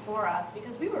them for us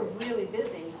because we were really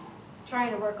busy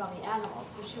trying to work on the animals.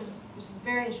 So she was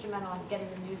very instrumental in getting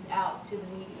the news out to the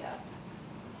media.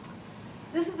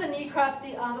 So this is the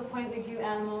necropsy on the Point Mugu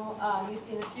animal. You've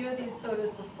seen a few of these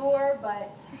photos before, but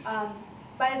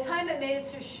by the time it made it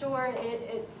to shore,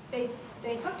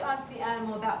 they hooked onto the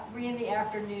animal about 3 in the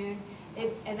afternoon,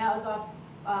 and that was off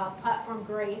Platform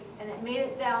Grace, and it made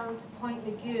it down to Point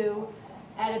Mugu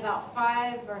at about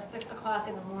 5 or 6 o'clock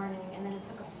in the morning, and then it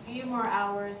took a few more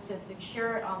hours to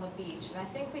secure it on the beach. And I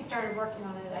think we started working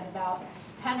on it at about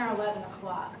 10 or 11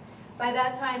 o'clock. By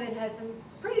that time, it had some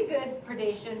pretty good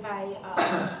predation by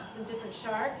some different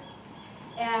sharks.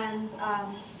 And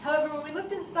however, when we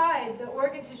looked inside, the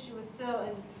organ tissue was still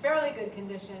in fairly good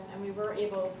condition, and we were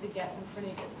able to get some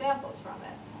pretty good samples from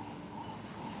it.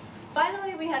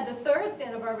 Finally, we had the third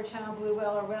Santa Barbara Channel blue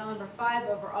whale, or whale number 5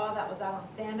 overall, that was out on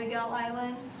San Miguel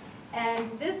Island. And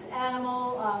this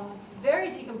animal was very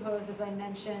decomposed, as I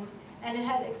mentioned, and it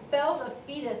had expelled a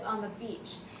fetus on the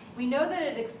beach. We know that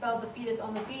it expelled the fetus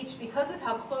on the beach because of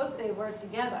how close they were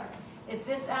together. If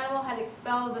this animal had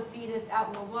expelled the fetus out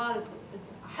in the water, it's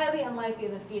highly unlikely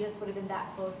the fetus would have been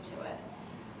that close to it.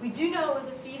 We do know it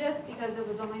was a fetus because it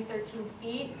was only 13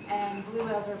 feet, and blue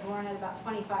whales are born at about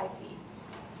 25 feet.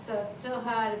 So it still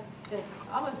had to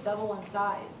almost double in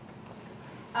size.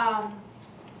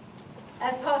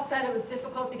 As Paul said, it was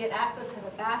difficult to get access to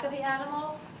the back of the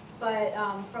animal. But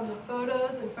from the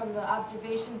photos and from the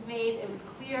observations made, it was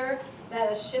clear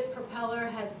that a ship propeller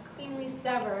had cleanly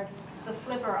severed the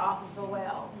flipper off of the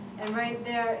whale. And right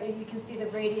there, you can see the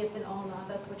radius and ulna.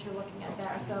 That's what you're looking at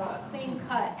there. So a clean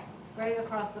cut right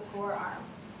across the forearm.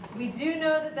 We do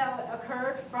know that that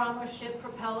occurred from a ship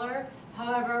propeller.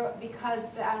 However, because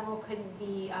the animal couldn't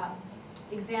be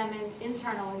examined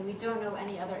internally, we don't know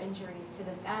any other injuries to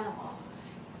this animal.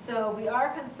 So we are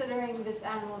considering this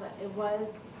animal that it was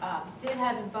did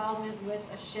have involvement with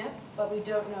a ship, but we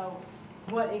don't know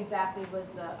what exactly was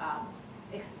the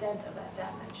extent of that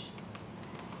damage.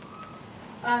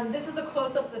 This is a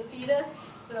close-up of the fetus,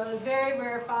 so a very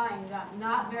rare find.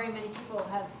 Not very many people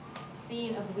have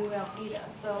seen a blue whale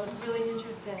fetus, so it's really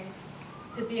interesting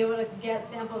to be able to get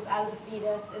samples out of the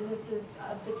fetus, and this is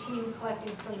the team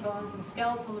collecting some bones and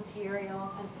skeletal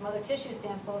material and some other tissue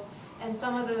samples. And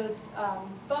some of those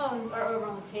bones are over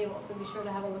on the table, so be sure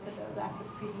to have a look at those after the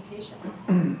presentation.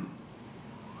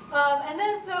 And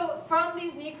then, so from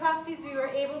these necropsies, we were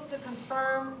able to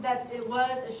confirm that it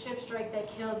was a ship strike that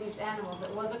killed these animals.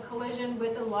 It was a collision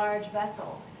with a large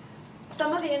vessel.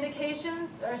 Some of the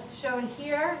indications are shown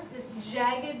here. This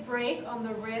jagged break on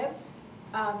the rib.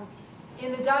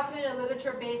 In the documented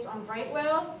literature based on right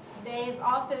whales, they've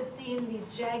also seen these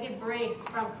jagged breaks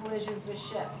from collisions with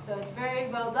ships. So it's very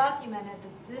well documented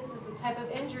that this is the type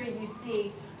of injury you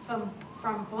see from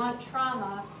blunt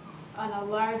trauma on a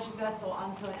large vessel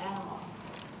onto an animal.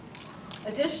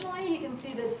 Additionally, you can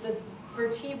see that the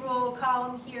vertebral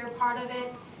column here, part of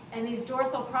it, and these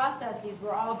dorsal processes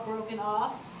were all broken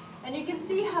off. And you can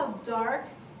see how dark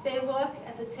they look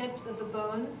at the tips of the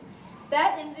bones.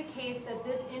 That indicates that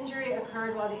this injury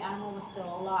occurred while the animal was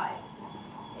still alive.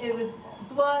 It was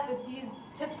blood, these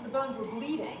tips of the bones were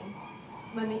bleeding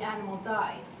when the animal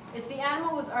died. If the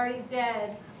animal was already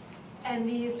dead and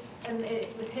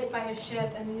it was hit by a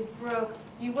ship and these broke,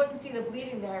 you wouldn't see the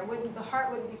bleeding there. The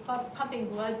heart wouldn't be pumping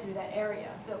blood through that area,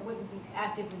 so it wouldn't be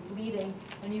actively bleeding,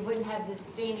 and you wouldn't have this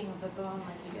staining of the bone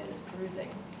like you get as bruising.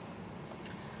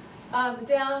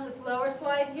 Down this lower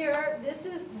slide here, this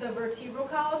is the vertebral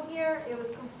column here. It was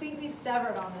completely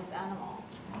severed on this animal.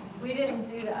 We didn't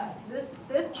do that.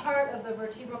 This part of the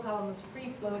vertebral column was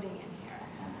free floating in here.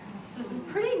 So some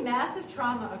pretty massive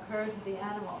trauma occurred to the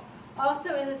animal.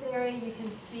 Also in this area you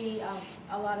can see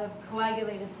a lot of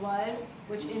coagulated blood,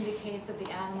 which indicates that the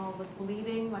animal was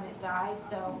bleeding when it died.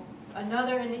 So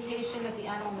another indication that the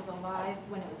animal was alive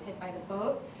when it was hit by the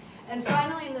boat. And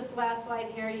finally, in this last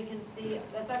slide here, you can see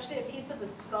that's actually a piece of the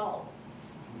skull.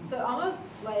 So almost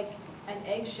like an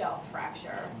eggshell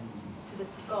fracture to the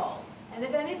skull. And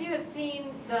if any of you have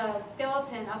seen the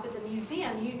skeleton up at the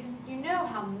museum, you know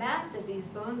how massive these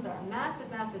bones are, massive,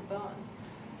 massive bones.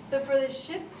 So for the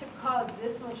ship to cause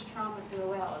this much trauma to a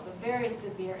whale is a very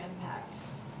severe impact.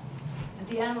 And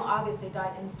the animal obviously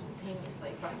died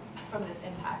instantaneously from this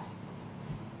impact.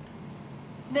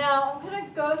 Now, I'm going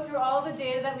to go through all the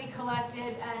data that we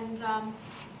collected, and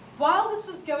while this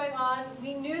was going on,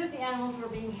 we knew that the animals were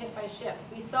being hit by ships.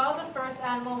 We saw the first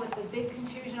animal with the big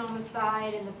contusion on the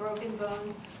side and the broken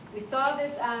bones. We saw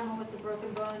this animal with the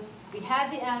broken bones. We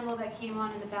had the animal that came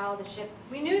on in the bow of the ship.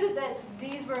 We knew that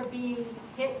these were being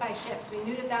hit by ships. We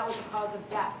knew that that was the cause of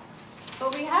death.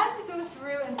 But we had to go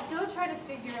through and still try to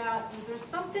figure out, was there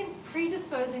something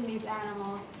predisposing these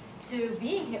animals to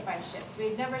being hit by ships?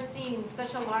 We've never seen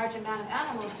such a large amount of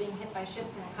animals being hit by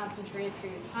ships in a concentrated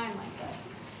period of time like this.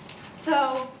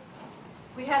 So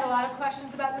we had a lot of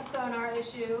questions about the sonar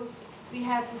issue. We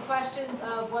had some questions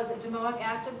of, was it domoic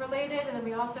acid related? And then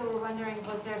we also were wondering,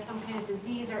 was there some kind of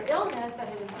disease or illness that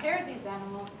had impaired these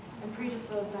animals and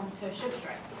predisposed them to ship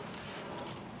strike?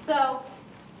 So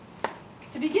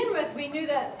to begin with, we knew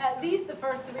that at least the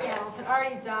first 3 animals had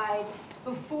already died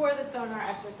before the sonar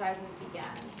exercises began.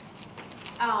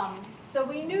 So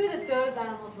we knew that those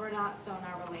animals were not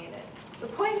sonar related. The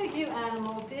point of view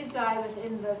animal did die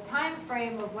within the time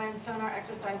frame of when sonar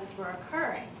exercises were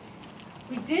occurring.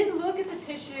 We did look at the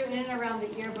tissue in and around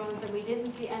the ear bones, and we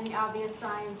didn't see any obvious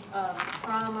signs of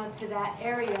trauma to that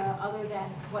area other than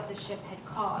what the ship had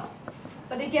caused.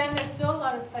 But again, there's still a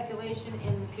lot of speculation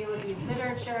in the peer-reviewed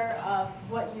literature of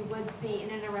what you would see in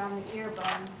and around the ear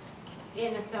bones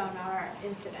in a sonar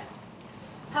incident.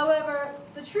 However,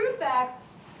 the true facts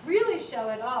really show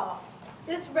it all.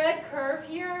 This red curve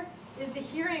here is the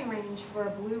hearing range for a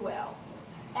blue whale.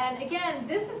 And again,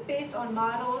 this is based on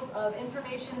models of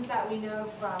information that we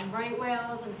know from right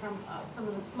whales and from some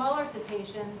of the smaller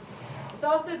cetaceans. It's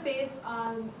also based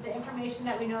on the information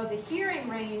that we know of the hearing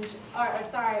range,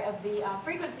 of the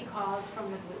frequency calls from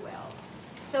the blue whales.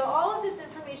 So all of this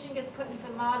information gets put into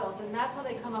models, and that's how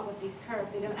they come up with these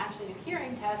curves. They don't actually do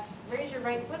hearing tests. Raise your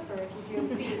right flipper if you hear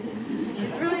the beat.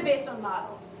 It's really based on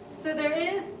models. So there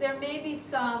may be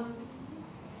some,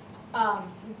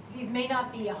 these may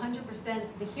not be 100%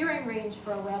 the hearing range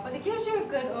for a whale, but it gives you a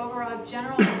good overall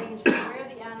general range for where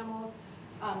the animals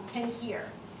can hear.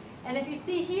 And if you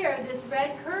see here, this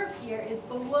red curve here is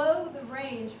below the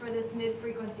range for this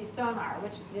mid-frequency sonar,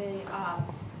 which the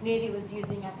Navy was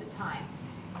using at the time.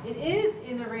 It is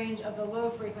in the range of the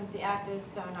low-frequency active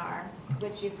sonar,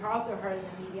 which you've also heard in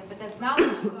the media, but that's not what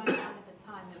was going on at the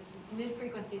time. It was this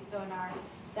mid-frequency sonar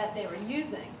that they were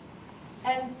using.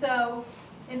 And so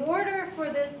in order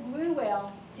for this blue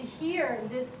whale to hear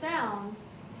this sound,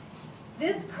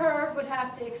 this curve would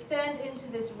have to extend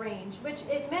into this range, which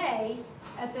it may,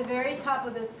 at the very top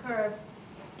of this curve,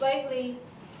 slightly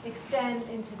extend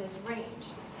into this range.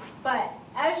 But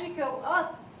as you go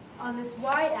up on this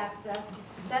y-axis,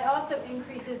 that also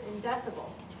increases in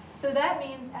decibels. So that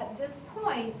means at this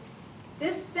point,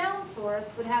 this sound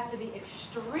source would have to be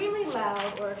extremely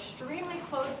loud or extremely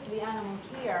close to the animal's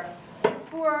ear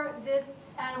for this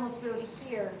animal to be able to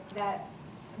hear that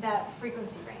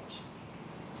frequency range.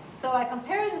 So I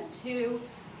compare this to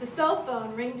the cell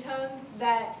phone ringtones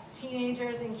that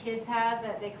teenagers and kids have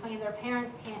that they claim their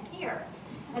parents can't hear.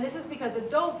 And this is because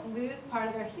adults lose part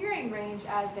of their hearing range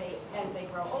as they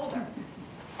grow older.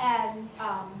 And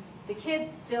the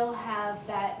kids still have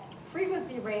that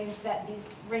frequency range that these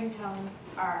ringtones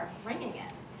are ringing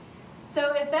in.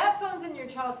 So if that phone's in your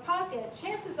child's pocket,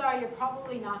 chances are you're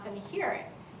probably not going to hear it.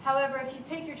 However, if you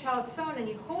take your child's phone and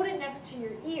you hold it next to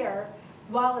your ear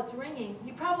while it's ringing,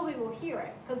 you probably will hear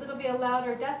it, because it'll be a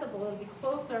louder decibel. It'll be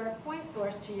closer point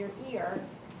source to your ear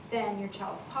than your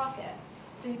child's pocket.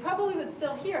 So you probably would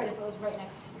still hear it if it was right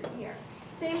next to your ear.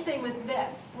 Same thing with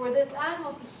this. For this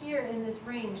animal to hear in this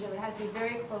range, it would have to be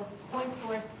very close point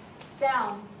source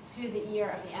sound to the ear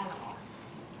of the animal.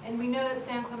 And we know that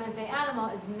San Clemente animal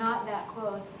is not that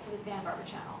close to the Santa Barbara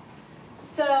Channel.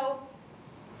 So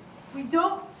we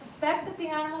don't suspect that the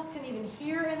animals can even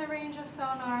hear in the range of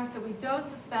sonar, so we don't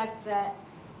suspect that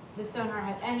the sonar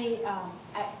had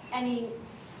any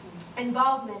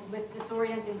involvement with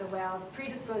disorienting the whales,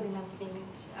 predisposing them to being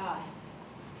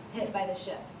hit by the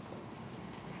ships.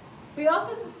 We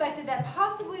also suspected that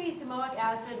possibly domoic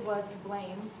acid was to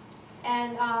blame.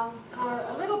 And for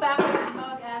a little background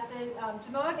on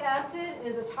domoic acid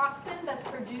is a toxin that's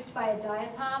produced by a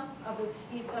diatom of the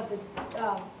species of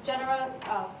the genera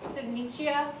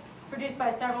Pseudonychia, produced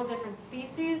by several different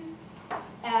species.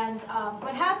 And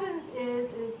what happens is,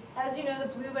 as you know, the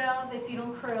blue whales, they feed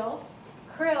on krill.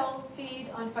 Krill feed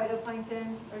on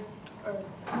phytoplankton or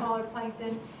smaller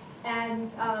plankton.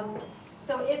 And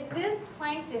so if this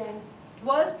plankton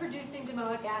was producing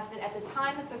domoic acid at the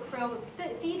time that the krill was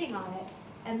feeding on it,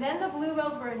 and then the blue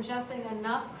whales were ingesting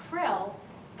enough krill,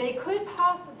 they could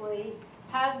possibly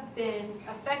have been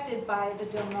affected by the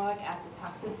domoic acid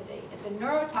toxicity. It's a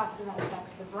neurotoxin that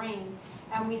affects the brain,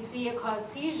 and we see it cause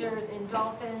seizures in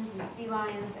dolphins and sea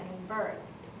lions and in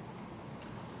birds.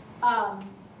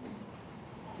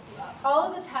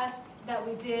 All of the tests that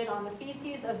we did on the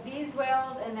feces of these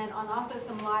whales, and then on also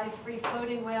some live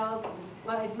free-floating whales,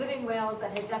 live living whales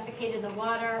that had defecated in the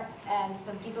water, and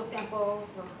some fecal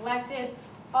samples were collected,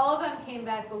 all of them came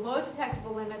back below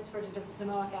detectable limits for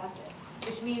domoic acid,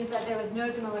 which means that there was no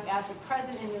domoic acid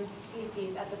present in those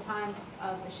species at the time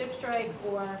of the ship strike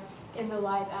or in the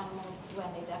live animals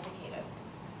when they defecated.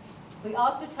 We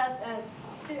also test,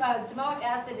 domoic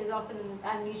acid is also known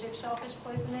as amnesic shellfish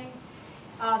poisoning.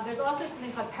 There's also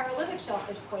something called paralytic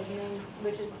shellfish poisoning,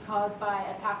 which is caused by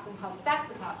a toxin called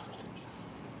saxitoxin.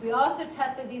 We also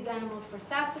tested these animals for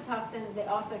saxitoxin. They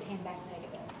also came back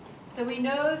negative. So we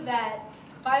know that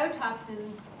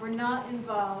biotoxins were not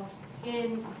involved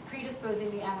in predisposing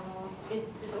the animals,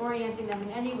 disorienting them in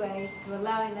any way, so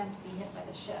allowing them to be hit by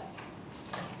the ships.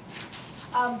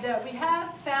 We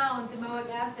have found domoic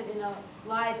acid in a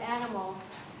live animal.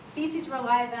 Feces from a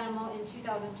live animal in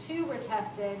 2002 were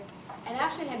tested, and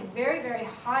actually had very, very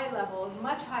high levels,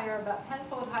 much higher, about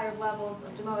 10-fold higher levels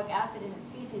of domoic acid in its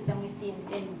feces than we see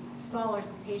in smaller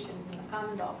cetaceans and the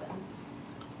common dolphins.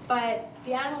 But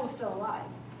the animal was still alive.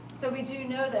 So we do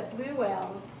know that blue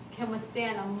whales can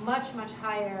withstand a much, much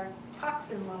higher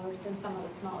toxin load than some of the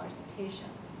smaller cetaceans.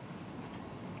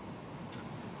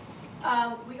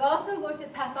 We also looked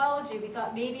at pathology. We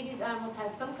thought maybe these animals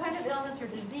had some kind of illness or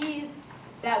disease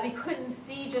that we couldn't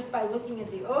see just by looking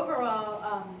at the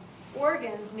overall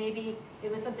organs. Maybe it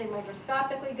was something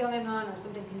microscopically going on or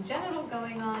something congenital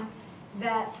going on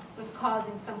that was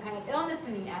causing some kind of illness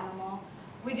in the animal.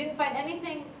 We didn't find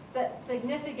anything that's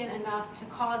significant enough to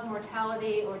cause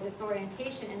mortality or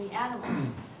disorientation in the animals.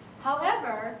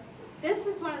 However, this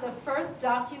is one of the first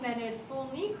documented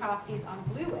full necropsies on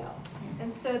blue whale.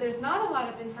 And so there's not a lot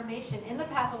of information in the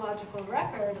pathological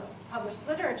record of published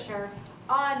literature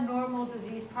on normal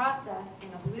disease process in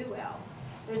a blue whale.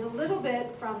 There's a little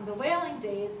bit from the whaling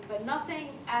days, but nothing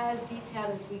as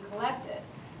detailed as we collected.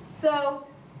 So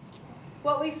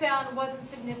what we found wasn't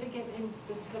significant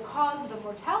to the cause of the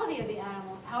mortality of the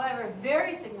animals, however,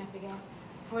 very significant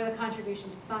for the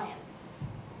contribution to science.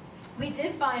 We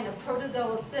did find a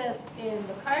protozoal cyst in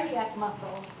the cardiac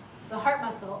muscle, the heart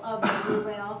muscle of the blue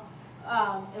whale.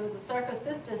 It was a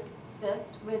sarcocystis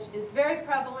cyst, which is very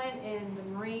prevalent in the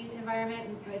marine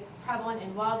environment. It's prevalent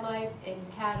in wildlife, in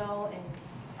cattle, in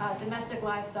domestic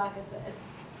livestock. It's a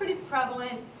pretty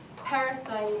prevalent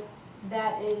parasite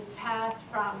that is passed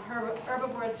from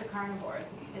herbivores to carnivores.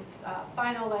 Its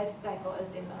final life cycle is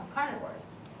in the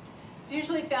carnivores. It's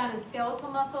usually found in skeletal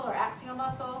muscle or axial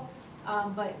muscle,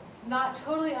 but not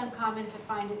totally uncommon to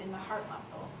find it in the heart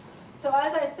muscle. So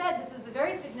as I said, this is a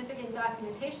very significant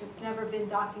documentation. It's never been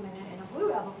documented in a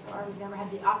blue whale before. We've never had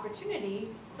the opportunity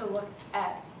to look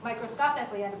at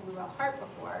microscopically at a blue whale heart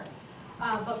before,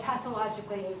 but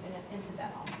pathologically it was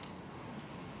incidental.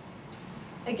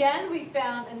 Again, we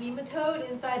found a nematode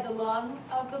inside the lung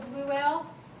of the blue whale.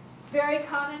 It's very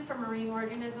common for marine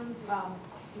organisms,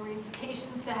 marine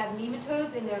cetaceans, to have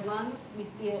nematodes in their lungs. We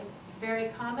see it very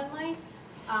commonly.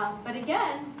 But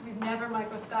again, we've never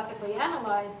microscopically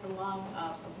analyzed the lung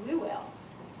of a blue whale.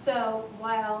 So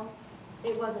while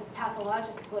it wasn't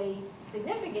pathologically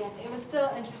significant, it was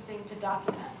still interesting to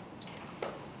document.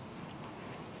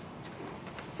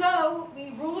 So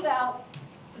we ruled out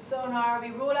the sonar, we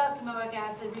ruled out domoic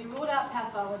acid, we ruled out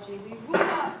pathology, we ruled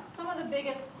out some of the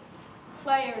biggest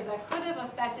players that could have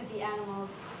affected the animals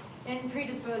in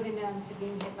predisposing them to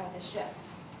being hit by the ships.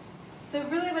 So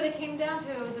really what it came down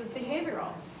to was it was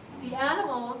behavioral. The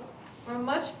animals were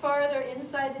much farther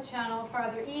inside the channel,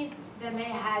 farther east than they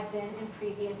had been in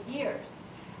previous years.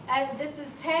 And this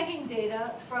is tagging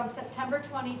data from September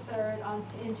 23rd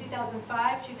in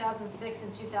 2005, 2006,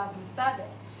 and 2007.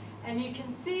 And you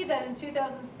can see that in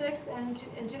 2006 and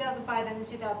in 2005 and in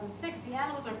 2006, the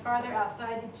animals are farther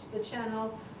outside the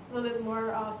channel, a little bit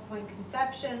more off Point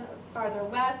Conception, farther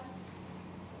west.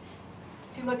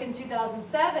 If you look in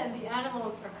 2007, the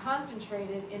animals are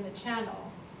concentrated in the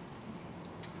channel.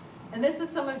 And this is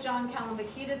some of John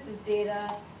Kalimbakidis'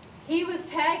 data. He was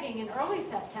tagging in early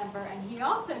September, and he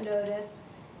also noticed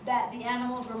that the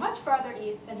animals were much farther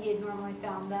east than he had normally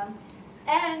found them,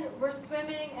 and were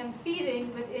swimming and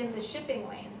feeding within the shipping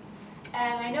lanes.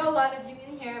 And I know a lot of you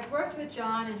in here have worked with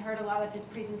John and heard a lot of his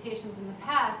presentations in the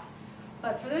past,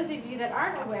 but for those of you that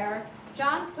aren't aware,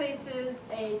 John places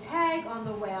a tag on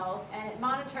the whales, and it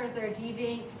monitors their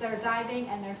diving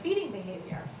and their feeding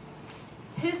behavior.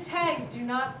 His tags do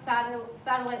not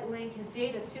satellite link his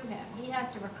data to him. He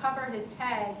has to recover his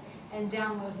tag and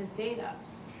download his data,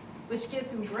 which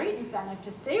gives him great incentive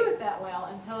to stay with that whale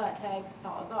until that tag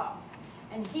falls off.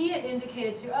 And he had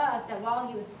indicated to us that while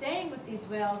he was staying with these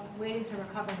whales, waiting to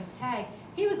recover his tag,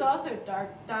 he was also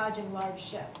dodging large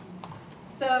ships.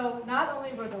 So not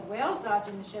only were the whales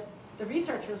dodging the ships, the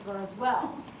researchers were as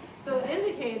well. So it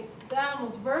indicates the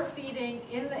animals were feeding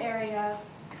in the area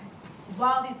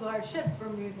while these large ships were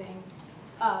moving,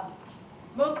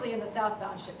 mostly in the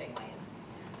southbound shipping lanes.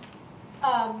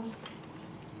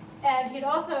 And he'd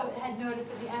also had noticed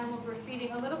that the animals were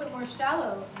feeding a little bit more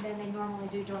shallow than they normally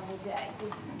do during the day. So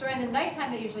during the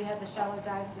nighttime, they usually have the shallow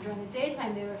dives, but during the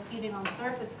daytime, they were feeding on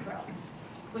surface krill,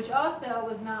 which also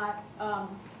was not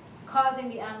causing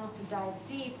the animals to dive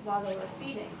deep while they were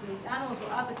feeding. So these animals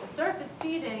were up at the surface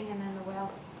feeding, and then the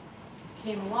whales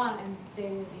came along, and they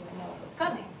didn't even know it was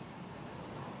coming.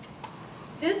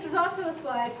 This is also a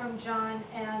slide from John,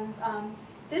 and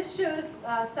this shows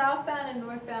southbound and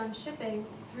northbound shipping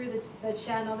through the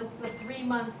channel. This is a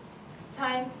 3-month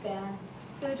time span.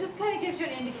 So it just kind of gives you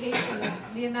an indication of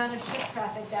the amount of ship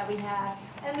traffic that we have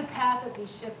and the path that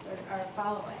these ships are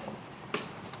following.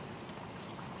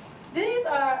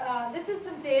 This is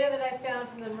some data that I found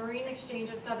from the Marine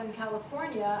Exchange of Southern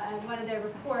California and one of their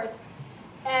reports.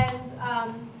 And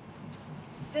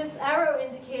this arrow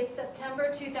indicates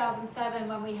September 2007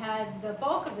 when we had the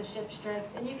bulk of the ship strikes.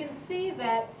 And you can see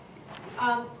that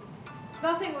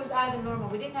nothing was out of the normal.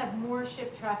 We didn't have more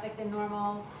ship traffic than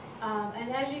normal.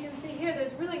 And as you can see here,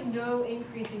 there's really no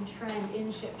increasing trend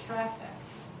in ship traffic.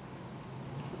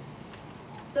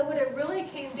 So what it really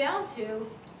came down to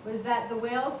was that the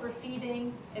whales were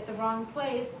feeding at the wrong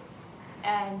place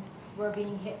and were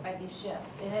being hit by these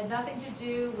ships. It had nothing to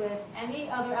do with any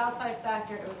other outside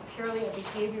factor. It was purely a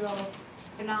behavioral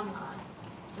phenomenon.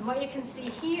 And what you can see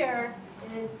here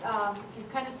is, if you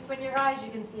kind of squint your eyes, you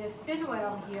can see a fin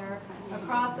whale here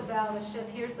across the bow of the ship.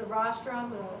 Here's the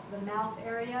rostrum, the mouth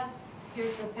area.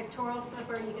 Here's the pectoral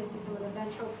flipper. You can see some of the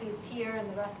ventral pleats here and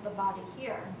the rest of the body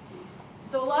here.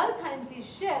 So a lot of times these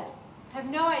ships have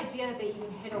no idea that they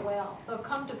even hit a whale. They'll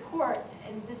come to port,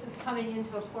 and this is coming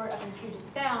into a port up in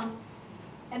Puget Sound,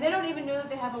 and they don't even know that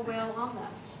they have a whale on them.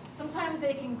 Sometimes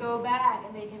they can go back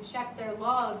and they can check their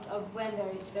logs of when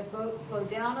their boat slowed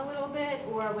down a little bit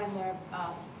or when their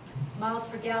miles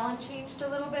per gallon changed a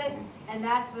little bit, and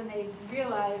that's when they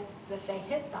realized that they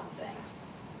hit something.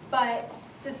 But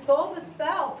this bulbous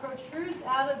bow protrudes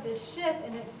out of this ship,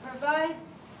 and it provides,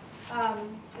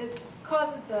 it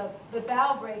causes the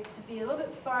bow brake to be a little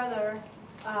bit farther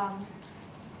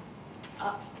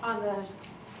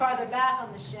farther back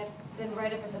on the ship than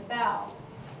right up at the bow.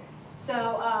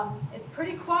 So it's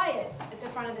pretty quiet at the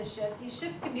front of the ship. These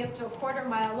ships can be up to a quarter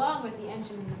mile long with the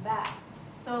engine in the back.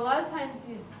 So a lot of times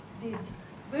these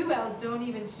blue whales don't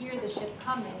even hear the ship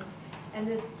coming, and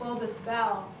this bulbous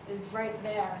bow is right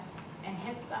there and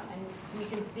hits them. And you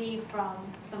can see from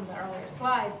some of the earlier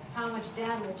slides how much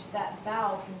damage that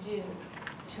bow can do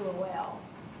to a whale.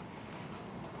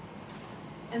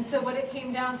 And so what it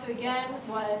came down to again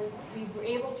was we were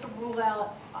able to rule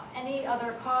out any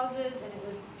other causes, and it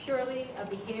was purely a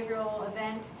behavioral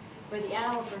event where the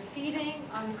animals were feeding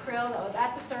on krill that was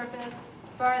at the surface,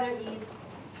 farther east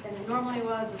than it normally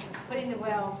was, which was putting the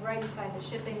whales right inside the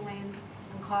shipping lanes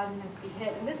and causing them to be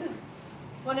hit. And this is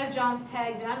one of John's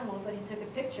tagged animals that he took a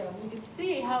picture of. And you can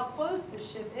see how close the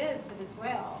ship is to this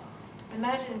whale.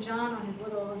 Imagine John on his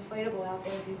little inflatable out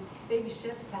there with these big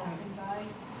ships passing by.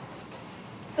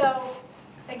 So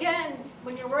again,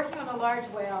 when you're working on a large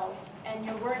whale and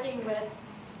you're working with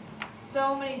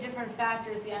so many different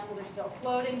factors, the animals are still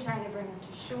floating, trying to bring them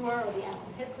to shore, or the animal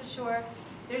hits the shore,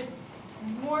 there's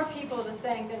more people to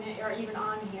thank than are even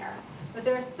on here. But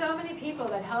there are so many people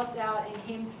that helped out and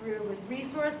came through with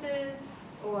resources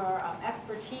or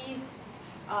expertise,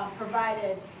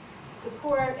 provided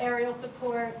support, aerial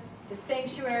support. The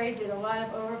sanctuary did a lot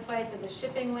of overflights of the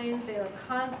shipping lanes. They were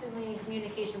constantly in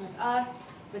communication with us,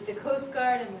 with the Coast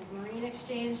Guard, and with Marine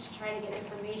Exchange to try to get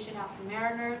information out to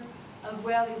mariners of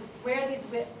where these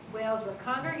whales were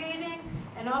congregating,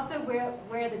 and also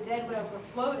where the dead whales were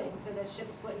floating so that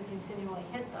ships wouldn't continually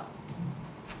hit them.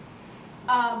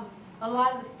 A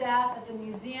lot of the staff at the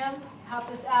museum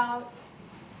helped us out.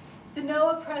 The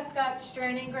Noah Prescott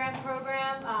Stranding Grant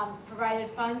Program provided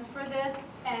funds for this,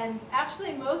 and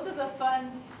actually most of the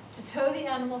funds to tow the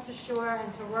animal to shore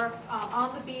and to work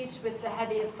on the beach with the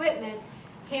heavy equipment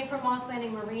came from Moss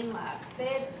Landing Marine Labs.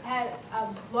 They had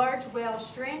a large whale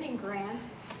stranding grant,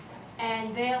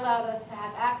 and they allowed us to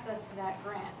have access to that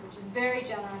grant, which is very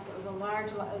generous. It was a large,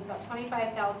 it was about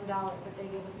 $25,000 that they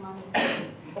gave us money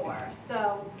for.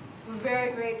 So we're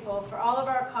very grateful for all of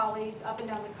our colleagues up and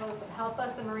down the coast that help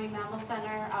us. The Marine Mammal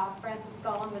Center, Francis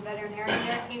Gullin, the veterinarian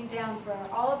there, came down for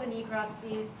all of the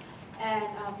necropsies, and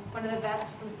one of the vets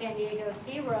from San Diego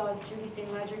SeaWorld, Judy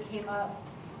St. Ledger, came up.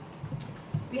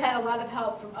 We had a lot of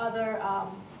help from other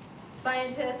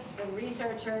scientists and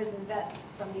researchers and vets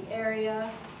from the area.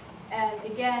 And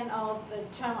again, all of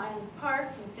the Channel Islands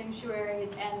parks and sanctuaries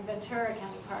and Ventura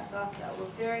County parks also were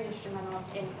very instrumental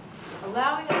in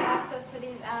allowing us access to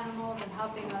these animals and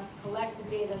helping us collect the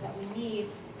data that we need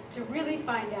to really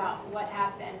find out what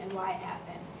happened and why it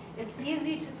happened. It's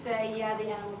easy to say, yeah, the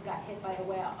animals got hit by a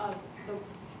whale,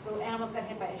 the animals got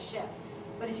hit by a ship.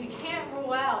 But if you can't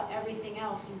rule out everything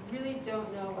else, you really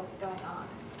don't know what's going on.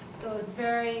 So it was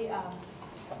very, it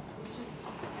was just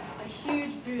a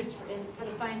huge boost for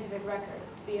the scientific record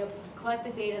to be able to collect the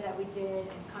data that we did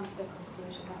and come to the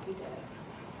conclusion that we did.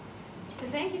 So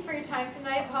thank you for your time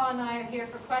tonight. Paul and I are here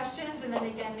for questions, and then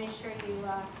again, make sure you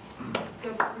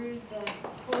go peruse the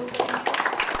tools that you need.